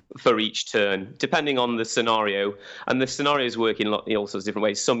for each turn, depending on the scenario. And the scenarios work in all sorts of different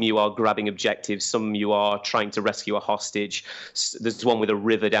ways. Some you are grabbing objectives, some you are trying to rescue a hostage. There's one with a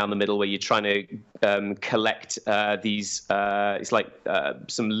river down the middle where you're trying to collect these. It's like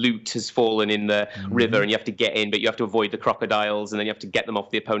some loot has fallen in the river, and you have to get in, but you have to avoid the crocodiles, and then you have to get them off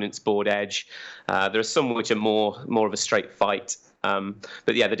the opponent's board edge. There are some which are more of a straight fight.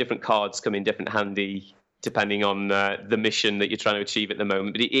 But yeah, the different cards come in different handy depending on the mission that you're trying to achieve at the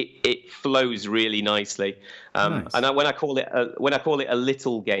moment. But it flows really nicely. Nice. And when I call it a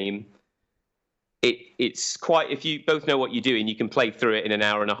little game, it's quite. If you both know what you're doing, you can play through it in an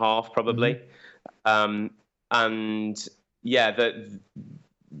hour and a half probably. And yeah,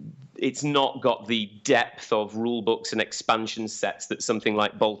 it's not got the depth of rule books and expansion sets that something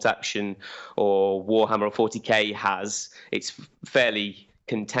like Bolt Action or Warhammer or 40k has. It's fairly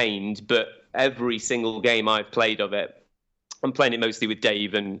contained, but every single game I've played of it, I'm playing it mostly with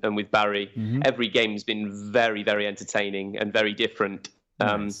Dave and with Barry. Every game's been very, very entertaining and very different.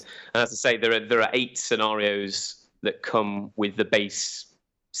 Nice. And as I say, there are 8 scenarios that come with the base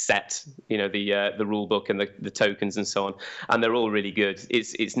set, the rule book and the tokens and so on, and they're all really good.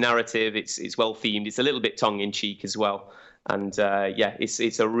 It's narrative, it's well themed, it's a little bit tongue in cheek as well. And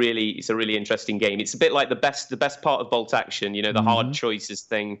it's a really interesting game. It's a bit like the best part of Bolt Action, the hard choices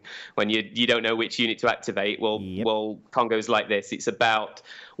thing when you don't know which unit to activate. Well, Congo's like this. It's about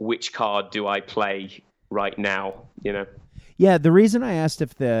which card do I play right now, Yeah, the reason I asked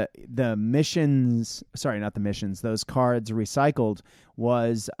if the missions, sorry, not the missions, those cards recycled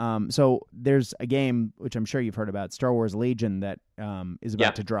was, so there's a game, which I'm sure you've heard about, Star Wars Legion, that is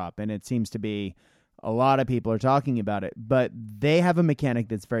about to drop, and it seems to be a lot of people are talking about it, but they have a mechanic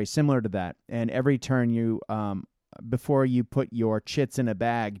that's very similar to that. And every turn you, before you put your chits in a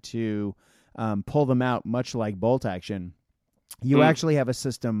bag to pull them out, much like Bolt Action, you actually have a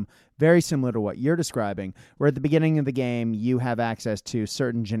system very similar to what you're describing, where at the beginning of the game, you have access to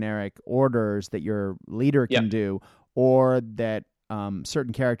certain generic orders that your leader can do, or that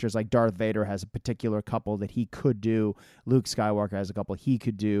certain characters like Darth Vader has a particular couple that he could do. Luke Skywalker has a couple he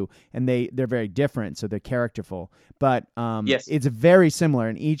could do, and they're very different, so they're characterful. But it's very similar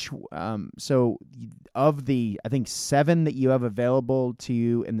in each. So of the, I think, 7 that you have available to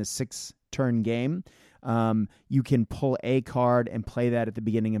you in the 6-turn game, you can pull a card and play that at the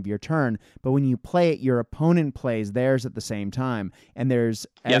beginning of your turn. But when you play it, your opponent plays theirs at the same time. And there's,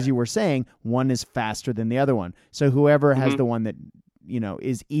 as you were saying, one is faster than the other one. So whoever has the one that,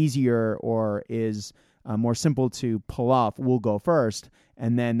 is easier or is more simple to pull off will go first.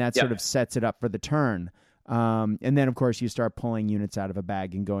 And then that sort of sets it up for the turn. And then, of course, you start pulling units out of a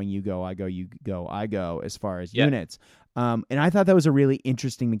bag and going, you go, I go, you go, I go, as far as units. And I thought that was a really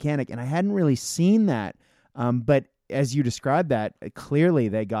interesting mechanic, and I hadn't really seen that. But as you described that, clearly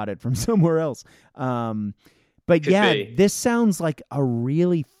they got it from somewhere else. But this sounds like a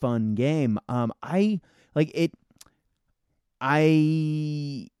really fun game. I can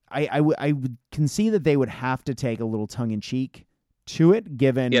see that they would have to take a little tongue in cheek to it,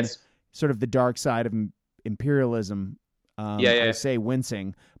 given sort of the dark side of imperialism. I say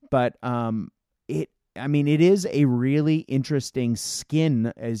wincing, but it is a really interesting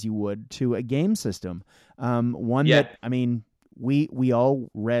skin, as you would, to a game system. That, we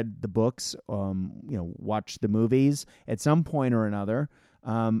all read the books, watched the movies at some point or another,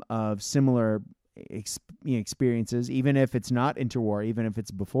 of similar experiences, even if it's not interwar, even if it's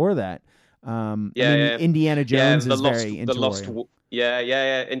before that. Indiana Jones is very into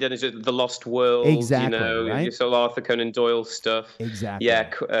Indiana Jones, The Lost World. Exactly, right? You saw Arthur Conan Doyle stuff. Exactly. Yeah,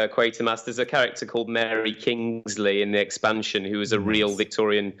 Quatermass. There's a character called Mary Kingsley in the expansion who was a real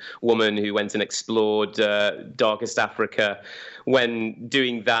Victorian woman who went and explored darkest Africa. When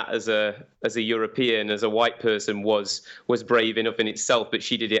doing that as a European, as a white person, was brave enough in itself, but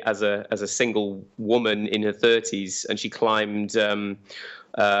she did it as a single woman in her 30s, and she climbed.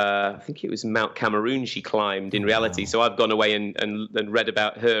 I think it was Mount Cameroon she climbed in reality. Wow. So I've gone away and read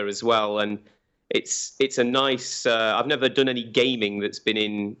about her as well. And it's a nice, I've never done any gaming that's been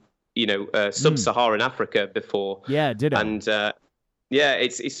in, sub-Saharan Africa before. Yeah, did I? And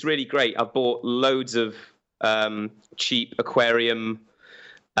it's really great. I've bought loads of cheap aquarium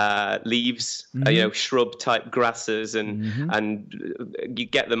leaves, shrub type grasses, and you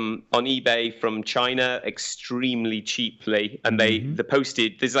get them on eBay from China extremely cheaply, and the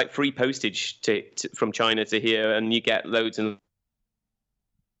postage, there's like free postage from China to here, and you get loads and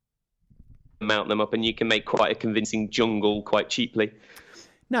mount them up, and you can make quite a convincing jungle quite cheaply.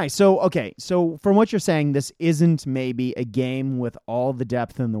 Nice. So from what you're saying, this isn't maybe a game with all the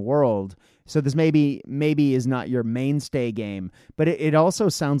depth in the world. So this maybe is not your mainstay game, but it also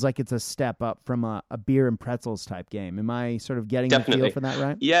sounds like it's a step up from a beer and pretzels type game. Am I sort of getting the feel for that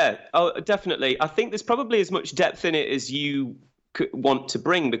right? Yeah. Oh, definitely. I think there's probably as much depth in it as you want to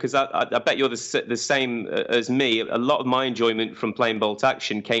bring, because I bet you're the same as me. A lot of my enjoyment from playing Bolt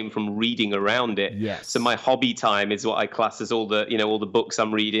Action came from reading around it. Yes. So my hobby time is what I class as all the books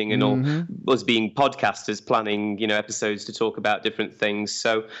I'm reading, and all us being podcasters planning episodes to talk about different things.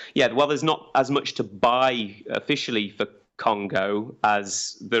 So yeah, while there's not as much to buy officially for Congo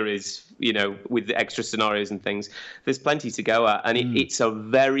as there is, with the extra scenarios and things, there's plenty to go at, and it's a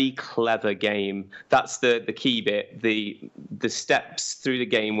very clever game. That's the key bit, the steps through the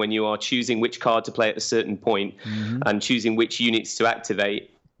game when you are choosing which card to play at a certain point and choosing which units to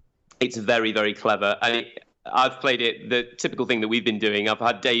activate. It's very, very clever, and I've played it, the typical thing that we've been doing. I've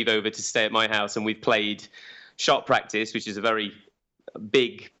had Dave over to stay at my house, and we've played Shot Practice, which is a very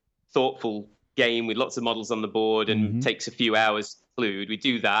big, thoughtful game with lots of models on the board and takes a few hours to conclude. We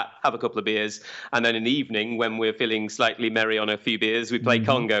do that, have a couple of beers, and then in the evening, when we're feeling slightly merry on a few beers, we play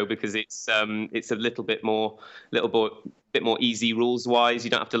Congo, because it's a little bit more easy rules wise.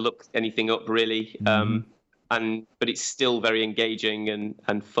 You don't have to look anything up really, but it's still very engaging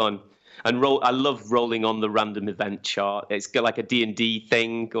and fun. And I love rolling on the random event chart. It's like a D&D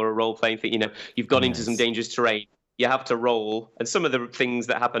thing or a role playing thing. You've gone into some dangerous terrain. You have to roll, and some of the things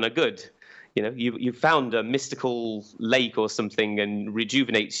that happen are good. You found a mystical lake or something and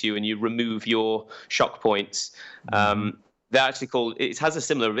rejuvenates you, and you remove your shock points. They're actually called. It has a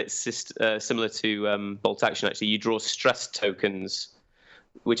similar to Bolt Action. Actually, you draw stress tokens,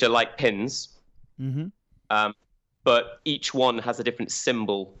 which are like pins, but each one has a different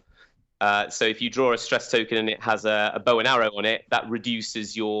symbol. So if you draw a stress token and it has a bow and arrow on it, that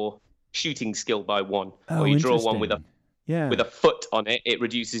reduces your shooting skill by 1. Oh, or you draw one with a foot on it, it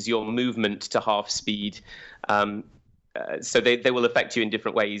reduces your movement to half speed. So they will affect you in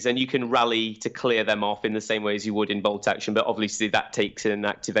different ways, and you can rally to clear them off in the same way as you would in Bolt Action, but obviously that takes an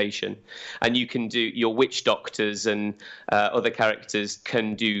activation. And you can do your witch doctors and other characters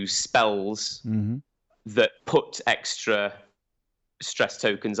can do spells that put extra stress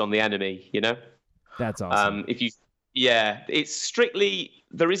tokens on the enemy. That's awesome. It's strictly,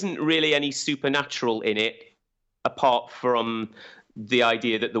 there isn't really any supernatural in it, apart from the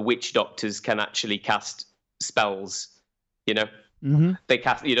idea that the witch doctors can actually cast spells. They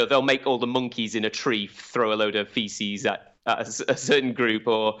cast, they'll make all the monkeys in a tree throw a load of feces at a certain group,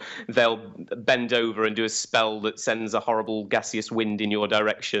 or they'll bend over and do a spell that sends a horrible gaseous wind in your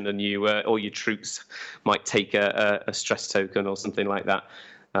direction, and you or your troops might take a stress token or something like that,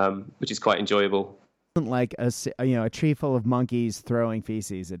 which is quite enjoyable. Like a tree full of monkeys throwing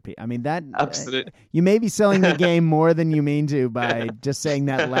feces at people. I mean, that absolutely. You may be selling the game more than you mean to by just saying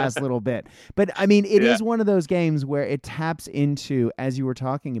that last little bit. But I mean, it is one of those games where it taps into, as you were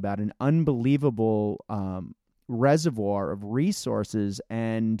talking about, an unbelievable reservoir of resources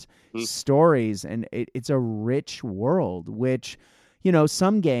and stories, and it's a rich world, which,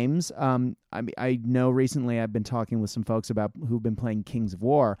 some games, I know recently I've been talking with some folks who've been playing Kings of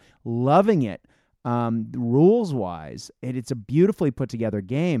War, loving it. Rules wise, it's a beautifully put together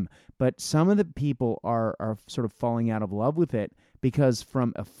game, but some of the people are sort of falling out of love with it because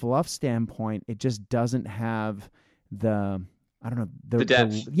from a fluff standpoint, it just doesn't have the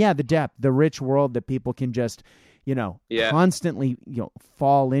depth. The depth, the rich world that people can just, constantly,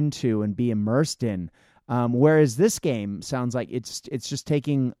 fall into and be immersed in. Whereas this game sounds like it's just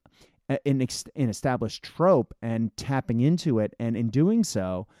taking an established trope and tapping into it, and in doing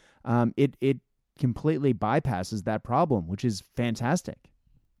so, it completely bypasses that problem, which is fantastic.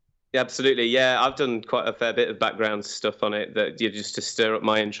 Yeah, absolutely. Yeah, I've done quite a fair bit of background stuff on it that just to stir up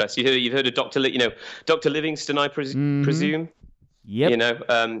my interest. You've heard of Dr. Livingstone, I presume.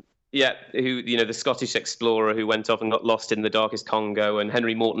 Yep. Yeah, who the Scottish explorer who went off and got lost in the darkest Congo, and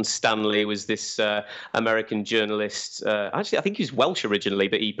Henry Morton Stanley was this American journalist. Actually, I think he was Welsh originally,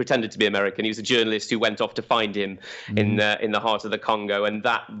 but he pretended to be American. He was a journalist who went off to find him in the heart of the Congo, and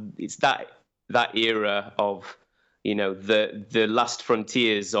it's that era of the last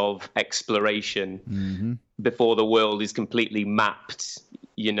frontiers of exploration before the world is completely mapped.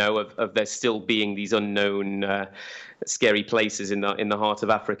 Of there still being these unknown, scary places in the heart of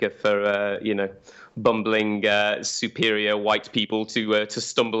Africa for bumbling superior white people to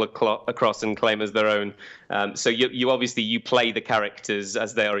stumble across and claim as their own. So you obviously play the characters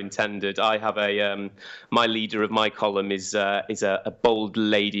as they are intended. I have my leader of my column is a bold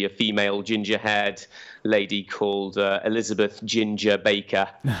lady, a female ginger-haired lady called Elizabeth Ginger Baker.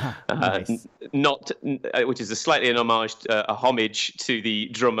 Nice. Which is slightly an homage, a homage to the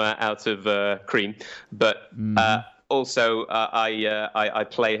drummer out of Cream, but. Also, I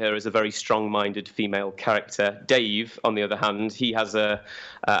play her as a very strong-minded female character. Dave, on the other hand, he has an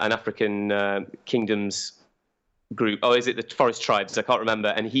African kingdoms group. Oh, is it the Forest Tribes? I can't remember.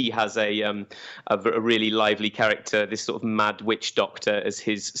 And he has a really lively character, this sort of mad witch doctor as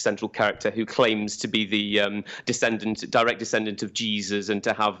his central character, who claims to be the direct descendant of Jesus, and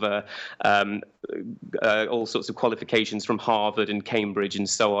to have all sorts of qualifications from Harvard and Cambridge and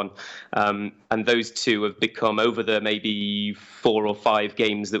so on. And those two have become, over the maybe 4 or 5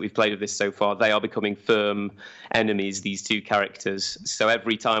 games that we've played of this so far, they are becoming firm enemies, these two characters. So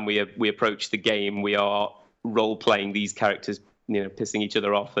every time we approach the game, we are role-playing these characters, pissing each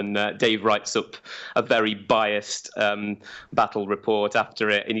other off, and Dave writes up a very biased battle report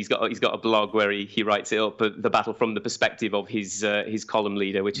after it, and he's got a blog where he writes it up, the battle from the perspective of his column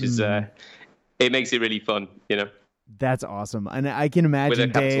leader, which is it makes it really fun. That's awesome, and I can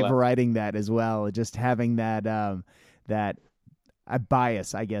imagine Dave writing that as well, just having that a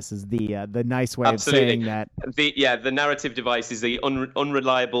bias, I guess, is the nice way Absolutely. Of saying that. The narrative device is the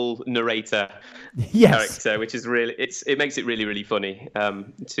unreliable narrator yes. character, which is really it makes it really, really funny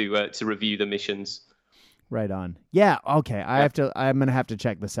to review the missions. Right on. Yeah. Okay. I'm gonna have to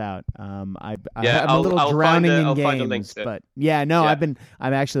check this out. I'm a little I'll drowning in find a link games, to it. but yeah, no, yeah.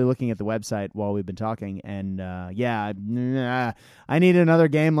 I'm actually looking at the website while we've been talking, and I need another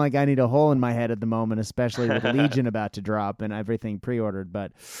game. Like, I need a hole in my head at the moment, especially with Legion about to drop and everything pre-ordered.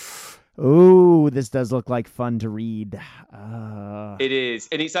 But ooh, this does look like fun to read. It is,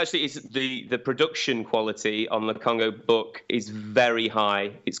 and it's the production quality on the Congo book is very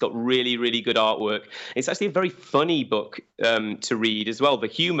high. It's got really, really good artwork. It's actually a very funny book to read as well. The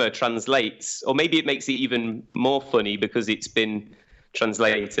humor translates, or maybe it makes it even more funny because it's been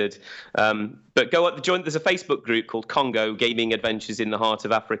translated. But there's a Facebook group called Congo Gaming Adventures in the Heart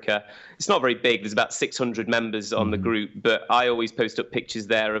of Africa. It's not very big. There's about 600 members on the group, but I always post up pictures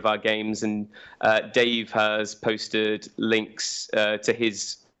there of our games, and Dave has posted links to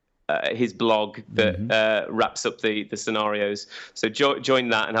his blog that wraps up the scenarios. So join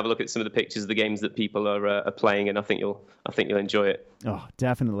that and have a look at some of the pictures of the games that people are playing, and I think you'll enjoy it. Oh,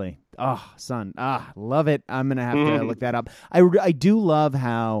 definitely. Oh, son. Love it. I'm going to have to look that up. I do love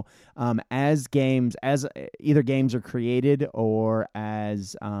how as either games are created or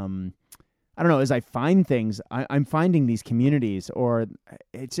as I don't know, as I find things, I'm finding these communities, or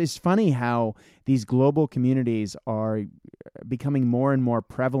it's just funny how these global communities are becoming more and more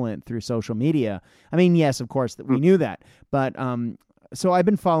prevalent through social media. I mean, yes, of course, we knew that, but so I've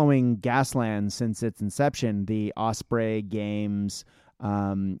been following Gasland since its inception. The Osprey games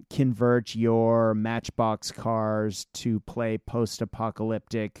convert your Matchbox cars to play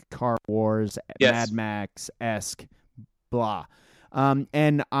post-apocalyptic car wars, yes. Mad Max-esque, blah.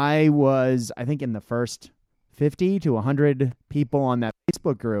 And I was, I think, in the first 50 to 100 people on that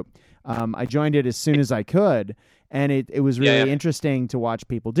Facebook group. I joined it as soon as I could, and it was really interesting to watch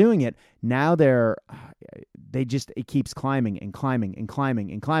people doing it. Now it keeps climbing and climbing and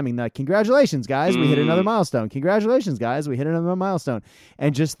climbing and climbing. Like, congratulations, guys, we hit another milestone. Congratulations, guys, we hit another milestone.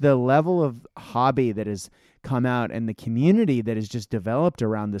 And just the level of hobby that has come out and the community that has just developed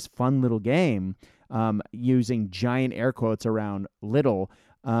around this fun little game, using giant air quotes around little.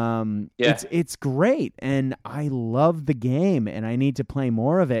 It's great, and I love the game, and I need to play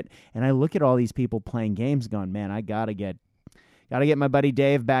more of it. And I look at all these people playing games going, man, I gotta get my buddy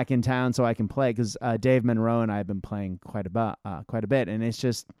Dave back in town so I can play, because Dave Monroe and I have been playing quite a bit, and it's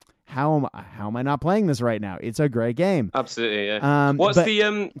just how am I not playing this right now? It's a great game. Absolutely, yeah.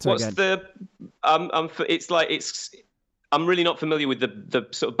 I'm really not familiar with the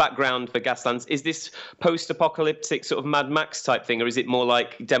sort of background for Gaslands. Is this post-apocalyptic sort of Mad Max type thing, or is it more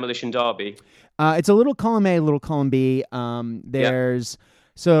like Demolition Derby? It's a little column A, a little column B. It's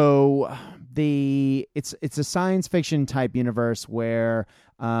a science fiction type universe where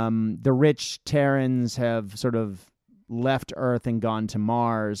the rich Terrans have sort of left Earth and gone to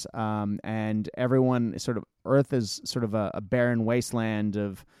Mars, and everyone Earth is sort of a barren wasteland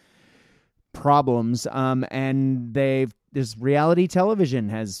of problems, and this reality television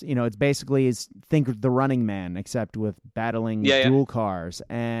has, it's basically think of The Running Man except with battling dual cars,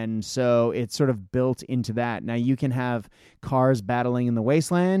 and so it's sort of built into that. Now you can have cars battling in the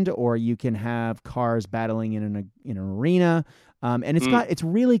wasteland, or you can have cars battling in an arena, and it's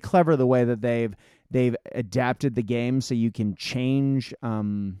really clever the way that they've adapted the game so you can change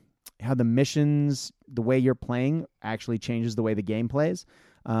how the missions, the way you're playing, actually changes the way the game plays.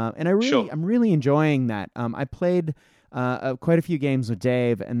 And I'm really enjoying that. I played quite a few games with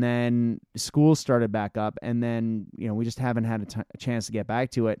Dave, and then school started back up, and then we just haven't had a chance to get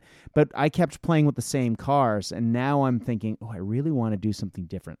back to it. But I kept playing with the same cars, and now I'm thinking, I really want to do something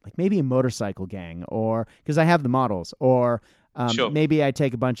different, like maybe a motorcycle gang, or because I have the models, or maybe I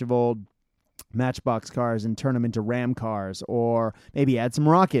take a bunch of old Matchbox cars and turn them into Ram cars, or maybe add some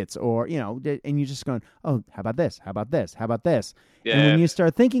rockets, or and you're just going, how about this, how about this, how about this. And when you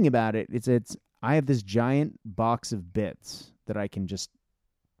start thinking about it, it's I have this giant box of bits that I can just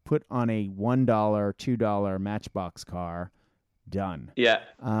put on a $1, $2 Matchbox car. Done.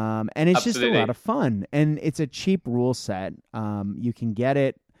 And it's Absolutely. Just a lot of fun, and it's a cheap rule set. You can get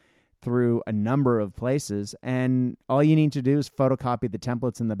it through a number of places, and all you need to do is photocopy the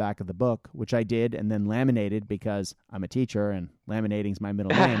templates in the back of the book, which I did, and then laminated because I'm a teacher and laminating's my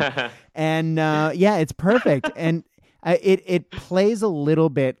middle name. And it's perfect. And it plays a little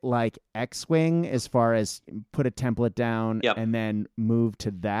bit like X-Wing as far as put a template down and then move to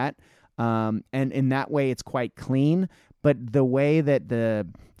that. And in that way, it's quite clean. But the way that the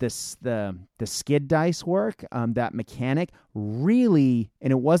skid dice work, that mechanic really,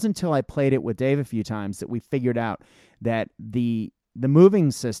 and it wasn't until I played it with Dave a few times that we figured out that the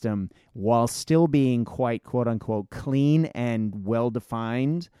moving system, while still being quite quote unquote clean and well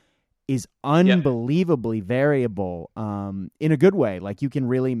defined, is unbelievably variable in a good way. Like you can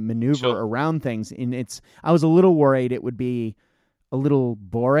really maneuver around things. I was a little worried it would be a little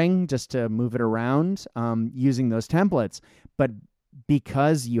boring just to move it around using those templates, but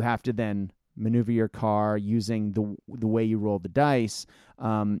because you have to then maneuver your car using the way you roll the dice,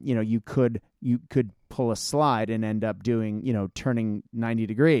 you could pull a slide and end up doing turning 90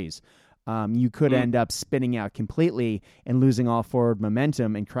 degrees. You could end up spinning out completely and losing all forward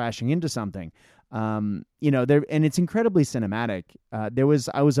momentum and crashing into something. And it's incredibly cinematic.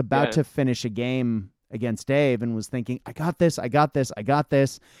 I was about to finish a game against Dave and was thinking, I got this.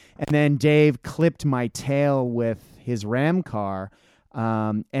 And then Dave clipped my tail with his Ram car,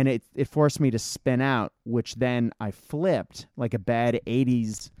 and it forced me to spin out, which then I flipped like a bad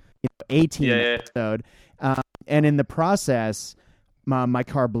 80s A-Team episode. And in the process, my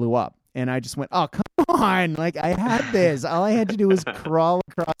car blew up. And I just went, oh, come on. Like, I had this. All I had to do was crawl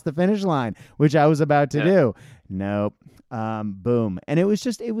across the finish line, which I was about to do. Nope. Boom. And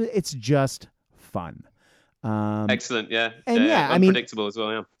it's just fun. Excellent, yeah. And unpredictable as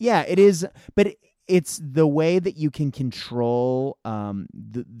well, yeah. Yeah, it is, but it's the way that you can control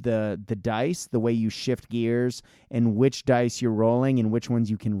the dice, the way you shift gears, and which dice you're rolling and which ones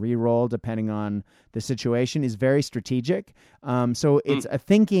you can re-roll depending on the situation is very strategic. So it's a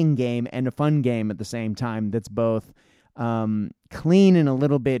thinking game and a fun game at the same time that's both clean and a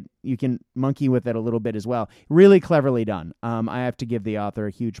little bit, you can monkey with it a little bit as well. Really cleverly done. I have to give the author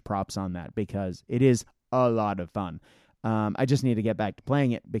huge props on that because it is a lot of fun. I just need to get back to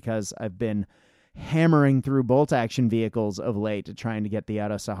playing it because I've been hammering through bolt action vehicles of late trying to get the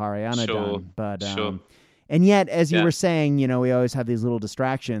Auto Sahariana done. But and yet, as you were saying, we always have these little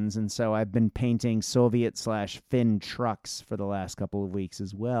distractions, and so I've been painting Soviet/Finn trucks for the last couple of weeks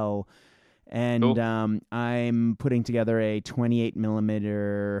as well. And I'm putting together a 28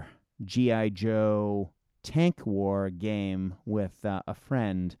 millimeter G.I. Joe tank war game with a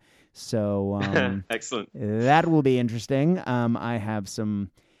friend. So excellent. That will be interesting. I have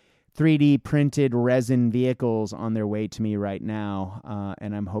some 3D printed resin vehicles on their way to me right now,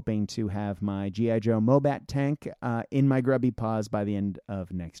 and I'm hoping to have my G.I. Joe Mobat tank in my grubby paws by the end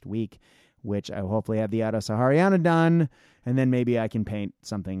of next week, which I will hopefully have the Auto Sahariana done, and then maybe I can paint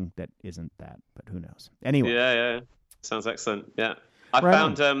something that isn't that, but who knows. Anyway. Yeah. Sounds excellent, yeah. I Right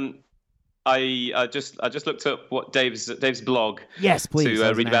found I just looked up what Dave's blog. Yes, please.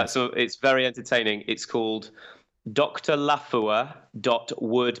 To read about. So it's very entertaining. It's called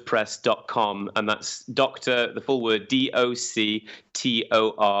drlafua.wordpress.com, and that's Doctor, the full word DOCTOR,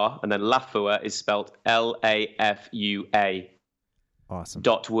 and then Lafua is spelled LAFUA. Awesome.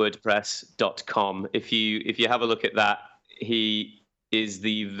 .wordpress.com. If you have a look at that, he is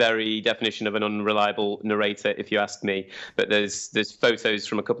the very definition of an unreliable narrator, if you ask me. But there's photos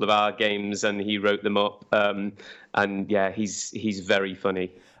from a couple of our games, and he wrote them up. And yeah, he's very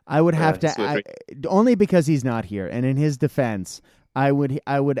funny. I would have to only because he's not here, and in his defense, I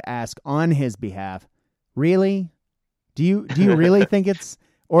would ask on his behalf. Really, do you really think it's,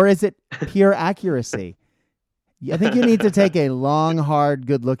 or is it pure accuracy? I think you need to take a long, hard,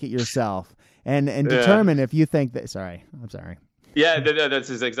 good look at yourself and determine if you think that. Sorry, I'm sorry. Yeah, no, this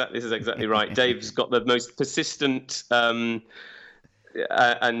is exactly right. Dave's got the most persistent and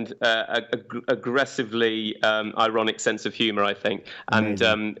aggressively ironic sense of humor, I think, and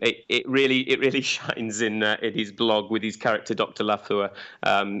it really shines in his blog with his character Dr. Lafua.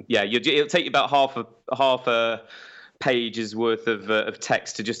 It'll take you about half a page's worth of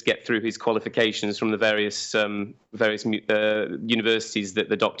text to just get through his qualifications from the various universities that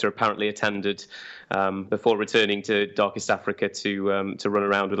the Doctor apparently attended before returning to Darkest Africa to run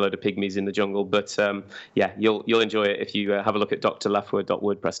around with a load of pygmies in the jungle. But you'll enjoy it if you have a look at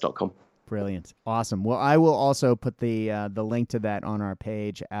drlafua.wordpress.com. Brilliant, awesome. Well, I will also put the link to that on our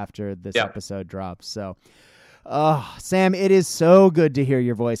page after this episode drops. So. Oh, Sam, it is so good to hear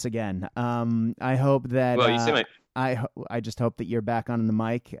your voice again. I hope that. Well, you too, mate. I just hope that you're back on the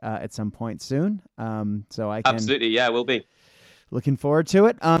mic at some point soon. So I can. Absolutely, yeah, we'll be. Looking forward to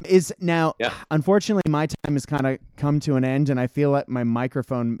it. Unfortunately, my time has kind of come to an end, and I feel like my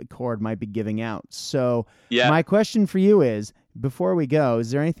microphone cord might be giving out. So my question for you is, before we go,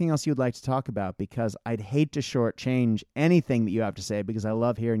 is there anything else you'd like to talk about? Because I'd hate to shortchange anything that you have to say, because I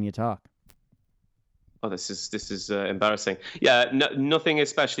love hearing you talk. Oh, this is embarrassing. Yeah, nothing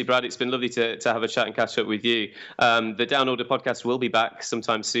especially, Brad. It's been lovely to have a chat and catch up with you. The Down Order podcast will be back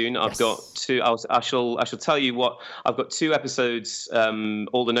sometime soon. I've got two. I shall tell you what. I've got 2 episodes.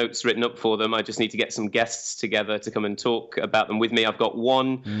 All the notes written up for them. I just need to get some guests together to come and talk about them with me. I've got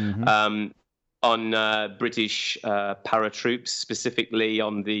one. On British paratroops, specifically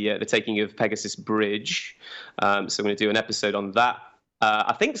on the taking of Pegasus Bridge. So I'm going to do an episode on that.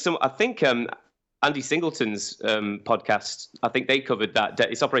 I think Andy Singleton's podcast, I think they covered that.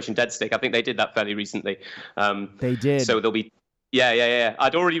 It's Operation Dead Stick. I think they did that fairly recently. They did. So there'll be, yeah.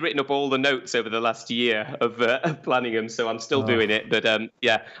 I'd already written up all the notes over the last year of planning them, so I'm still doing it. But I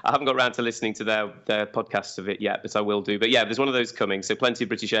haven't got around to listening to their podcasts of it yet, but I will do. But yeah, there's one of those coming. So plenty of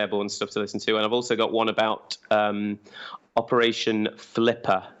British Airborne stuff to listen to. And I've also got one about Operation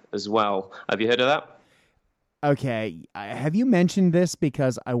Flipper as well. Have you heard of that? Okay, have you mentioned this?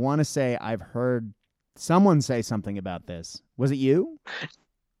 Because I want to say I've heard someone say something about this. Was it you?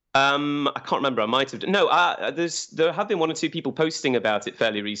 I can't remember. I might have. No, there have been 1 or 2 people posting about it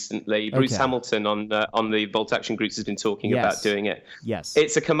fairly recently. Bruce Hamilton on the Bolt Action groups has been talking about doing it. Yes,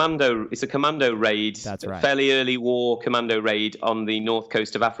 it's a commando raid. That's right. Fairly early war commando raid on the north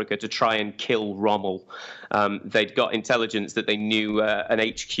coast of Africa to try and kill Rommel. They'd got intelligence that they knew an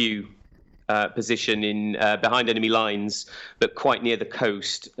HQ. Position in behind enemy lines, but quite near the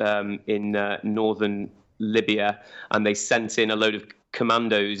coast in northern Libya, and they sent in a load of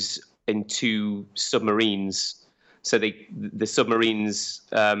commandos in 2 submarines. So the submarines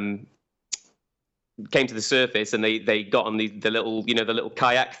came to the surface, and they got on the little the little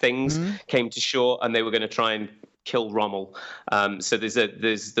kayak things, came to shore, and they were going to try and kill Rommel. So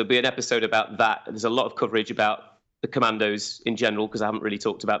there'll be an episode about that. There's a lot of coverage about the commandos in general, because I haven't really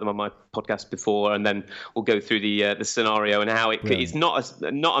talked about them on my podcast before, and then we'll go through the scenario and how it's not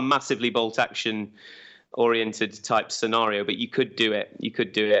a massively bolt action oriented type scenario, but you could do it. And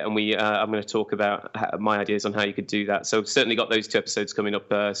I'm going to talk about my ideas on how you could do that. So certainly got those 2 episodes coming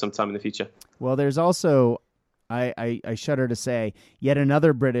up sometime in the future. Well, there's also, I shudder to say, yet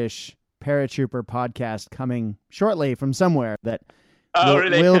another British paratrooper podcast coming shortly from somewhere that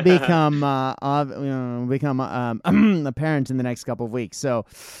really? will become apparent in the next couple of weeks. So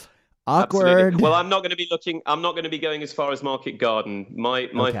awkward. Absolutely. Well, I'm not going to be going as far as Market Garden. My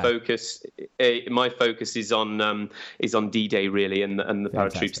focus is on D-Day really, and the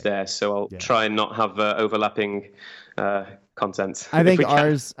paratroops there. So I'll try and not have overlapping content. I think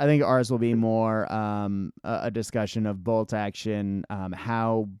ours will be more a discussion of bolt action,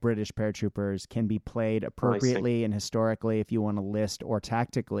 how British paratroopers can be played appropriately and historically, if you want to list, or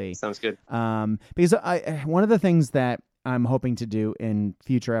tactically. Sounds good. Because one of the things that I'm hoping to do in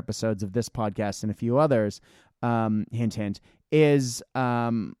future episodes of this podcast and a few others, hint, hint, is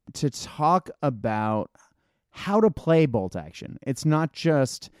to talk about how to play bolt action. It's not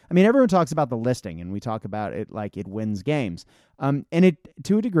just, I mean, everyone talks about the listing, and we talk about it like it wins games. And it,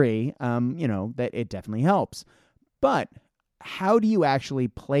 to a degree, that it definitely helps. But how do you actually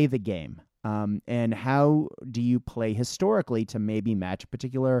play the game? And how do you play historically to maybe match a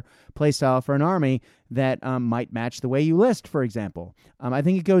particular playstyle for an army that might match the way you list, for example? I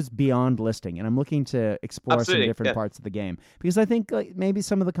think it goes beyond listing, and I'm looking to explore some different parts of the game, because I think maybe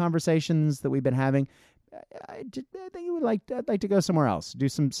some of the conversations that we've been having, I think I'd like to go somewhere else, do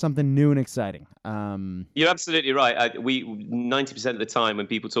something new and exciting. You're absolutely right. We 90% of the time when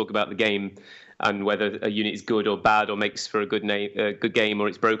people talk about the game and whether a unit is good or bad or makes for a good game or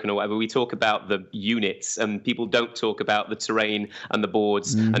it's broken or whatever, we talk about the units, and people don't talk about the terrain and the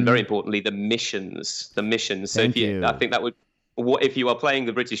boards, and very importantly, the missions. So I think that would, if you are playing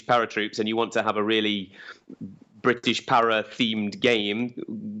the British paratroops and you want to have a really British para-themed game,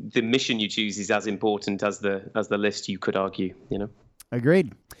 the mission you choose is as important as the list, you could argue,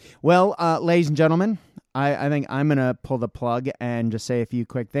 Agreed. Well, ladies and gentlemen, I think I'm going to pull the plug and just say a few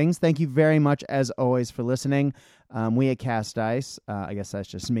quick things. Thank you very much, as always, for listening. We at Cast Dice, I guess that's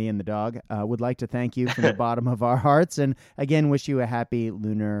just me and the dog, would like to thank you from the bottom of our hearts, and again, wish you a happy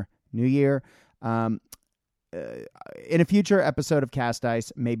Lunar New Year. In a future episode of Cast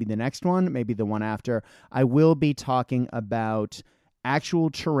Dice, maybe the next one, maybe the one after, I will be talking about actual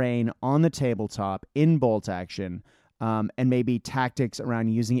terrain on the tabletop in bolt action, and maybe tactics around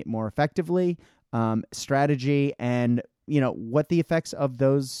using it more effectively, strategy, and what the effects of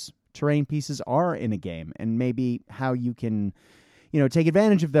those terrain pieces are in a game, and maybe how you can take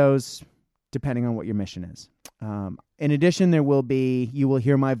advantage of those depending on what your mission is. In addition, you will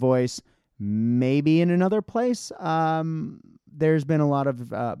hear my voice maybe in another place. There's been a lot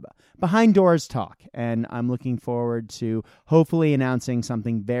of behind doors talk, and I'm looking forward to hopefully announcing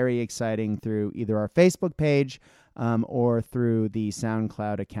something very exciting through either our Facebook page or through the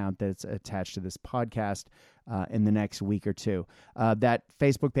SoundCloud account that's attached to this podcast in the next week or two. That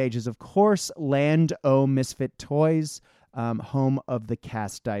Facebook page is, of course, Land O Misfit Toys, home of the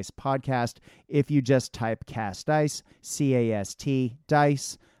Cast Dice podcast. If you just type Cast Dice, C-A-S-T,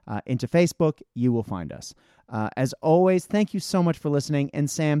 Dice, into Facebook, you will find us. As always, thank you so much for listening. And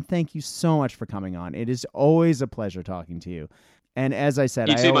Sam, thank you so much for coming on. It is always a pleasure talking to you. And as I said,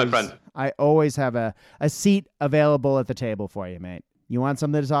 my friend. I always have a seat available at the table for you, mate. You want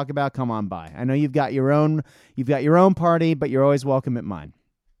something to talk about? Come on by. I know you've got your own party, but you're always welcome at mine.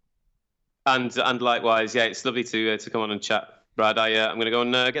 And likewise, yeah, it's lovely to come on and chat, Brad. I'm going to go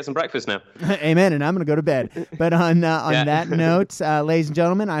and get some breakfast now. Amen, and I'm going to go to bed. But on that note, ladies and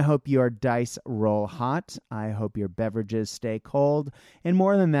gentlemen, I hope your dice roll hot. I hope your beverages stay cold. And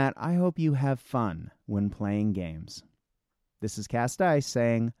more than that, I hope you have fun when playing games. This is Cast Dice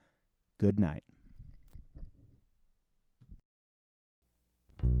saying good night.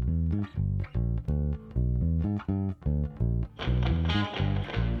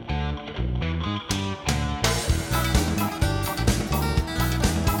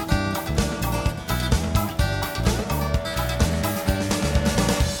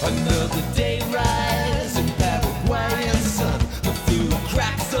 Another day rise in Paraguayan sun. The food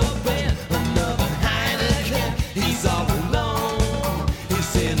cracks open. Another Heineken. He's all alone.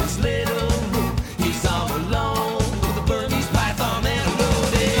 He's in his little room. He's all alone with a Burmese python and a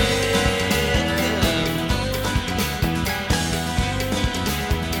loaded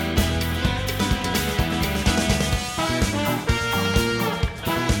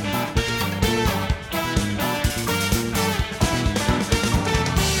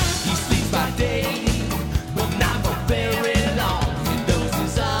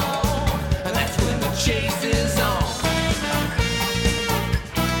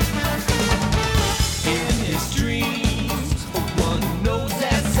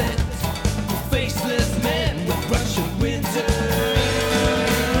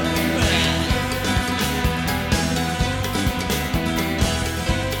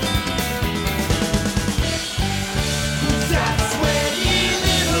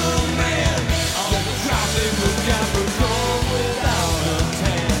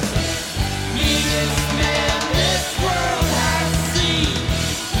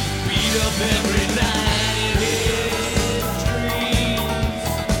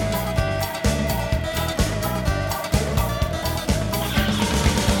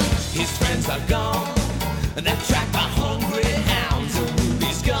are gone, and they're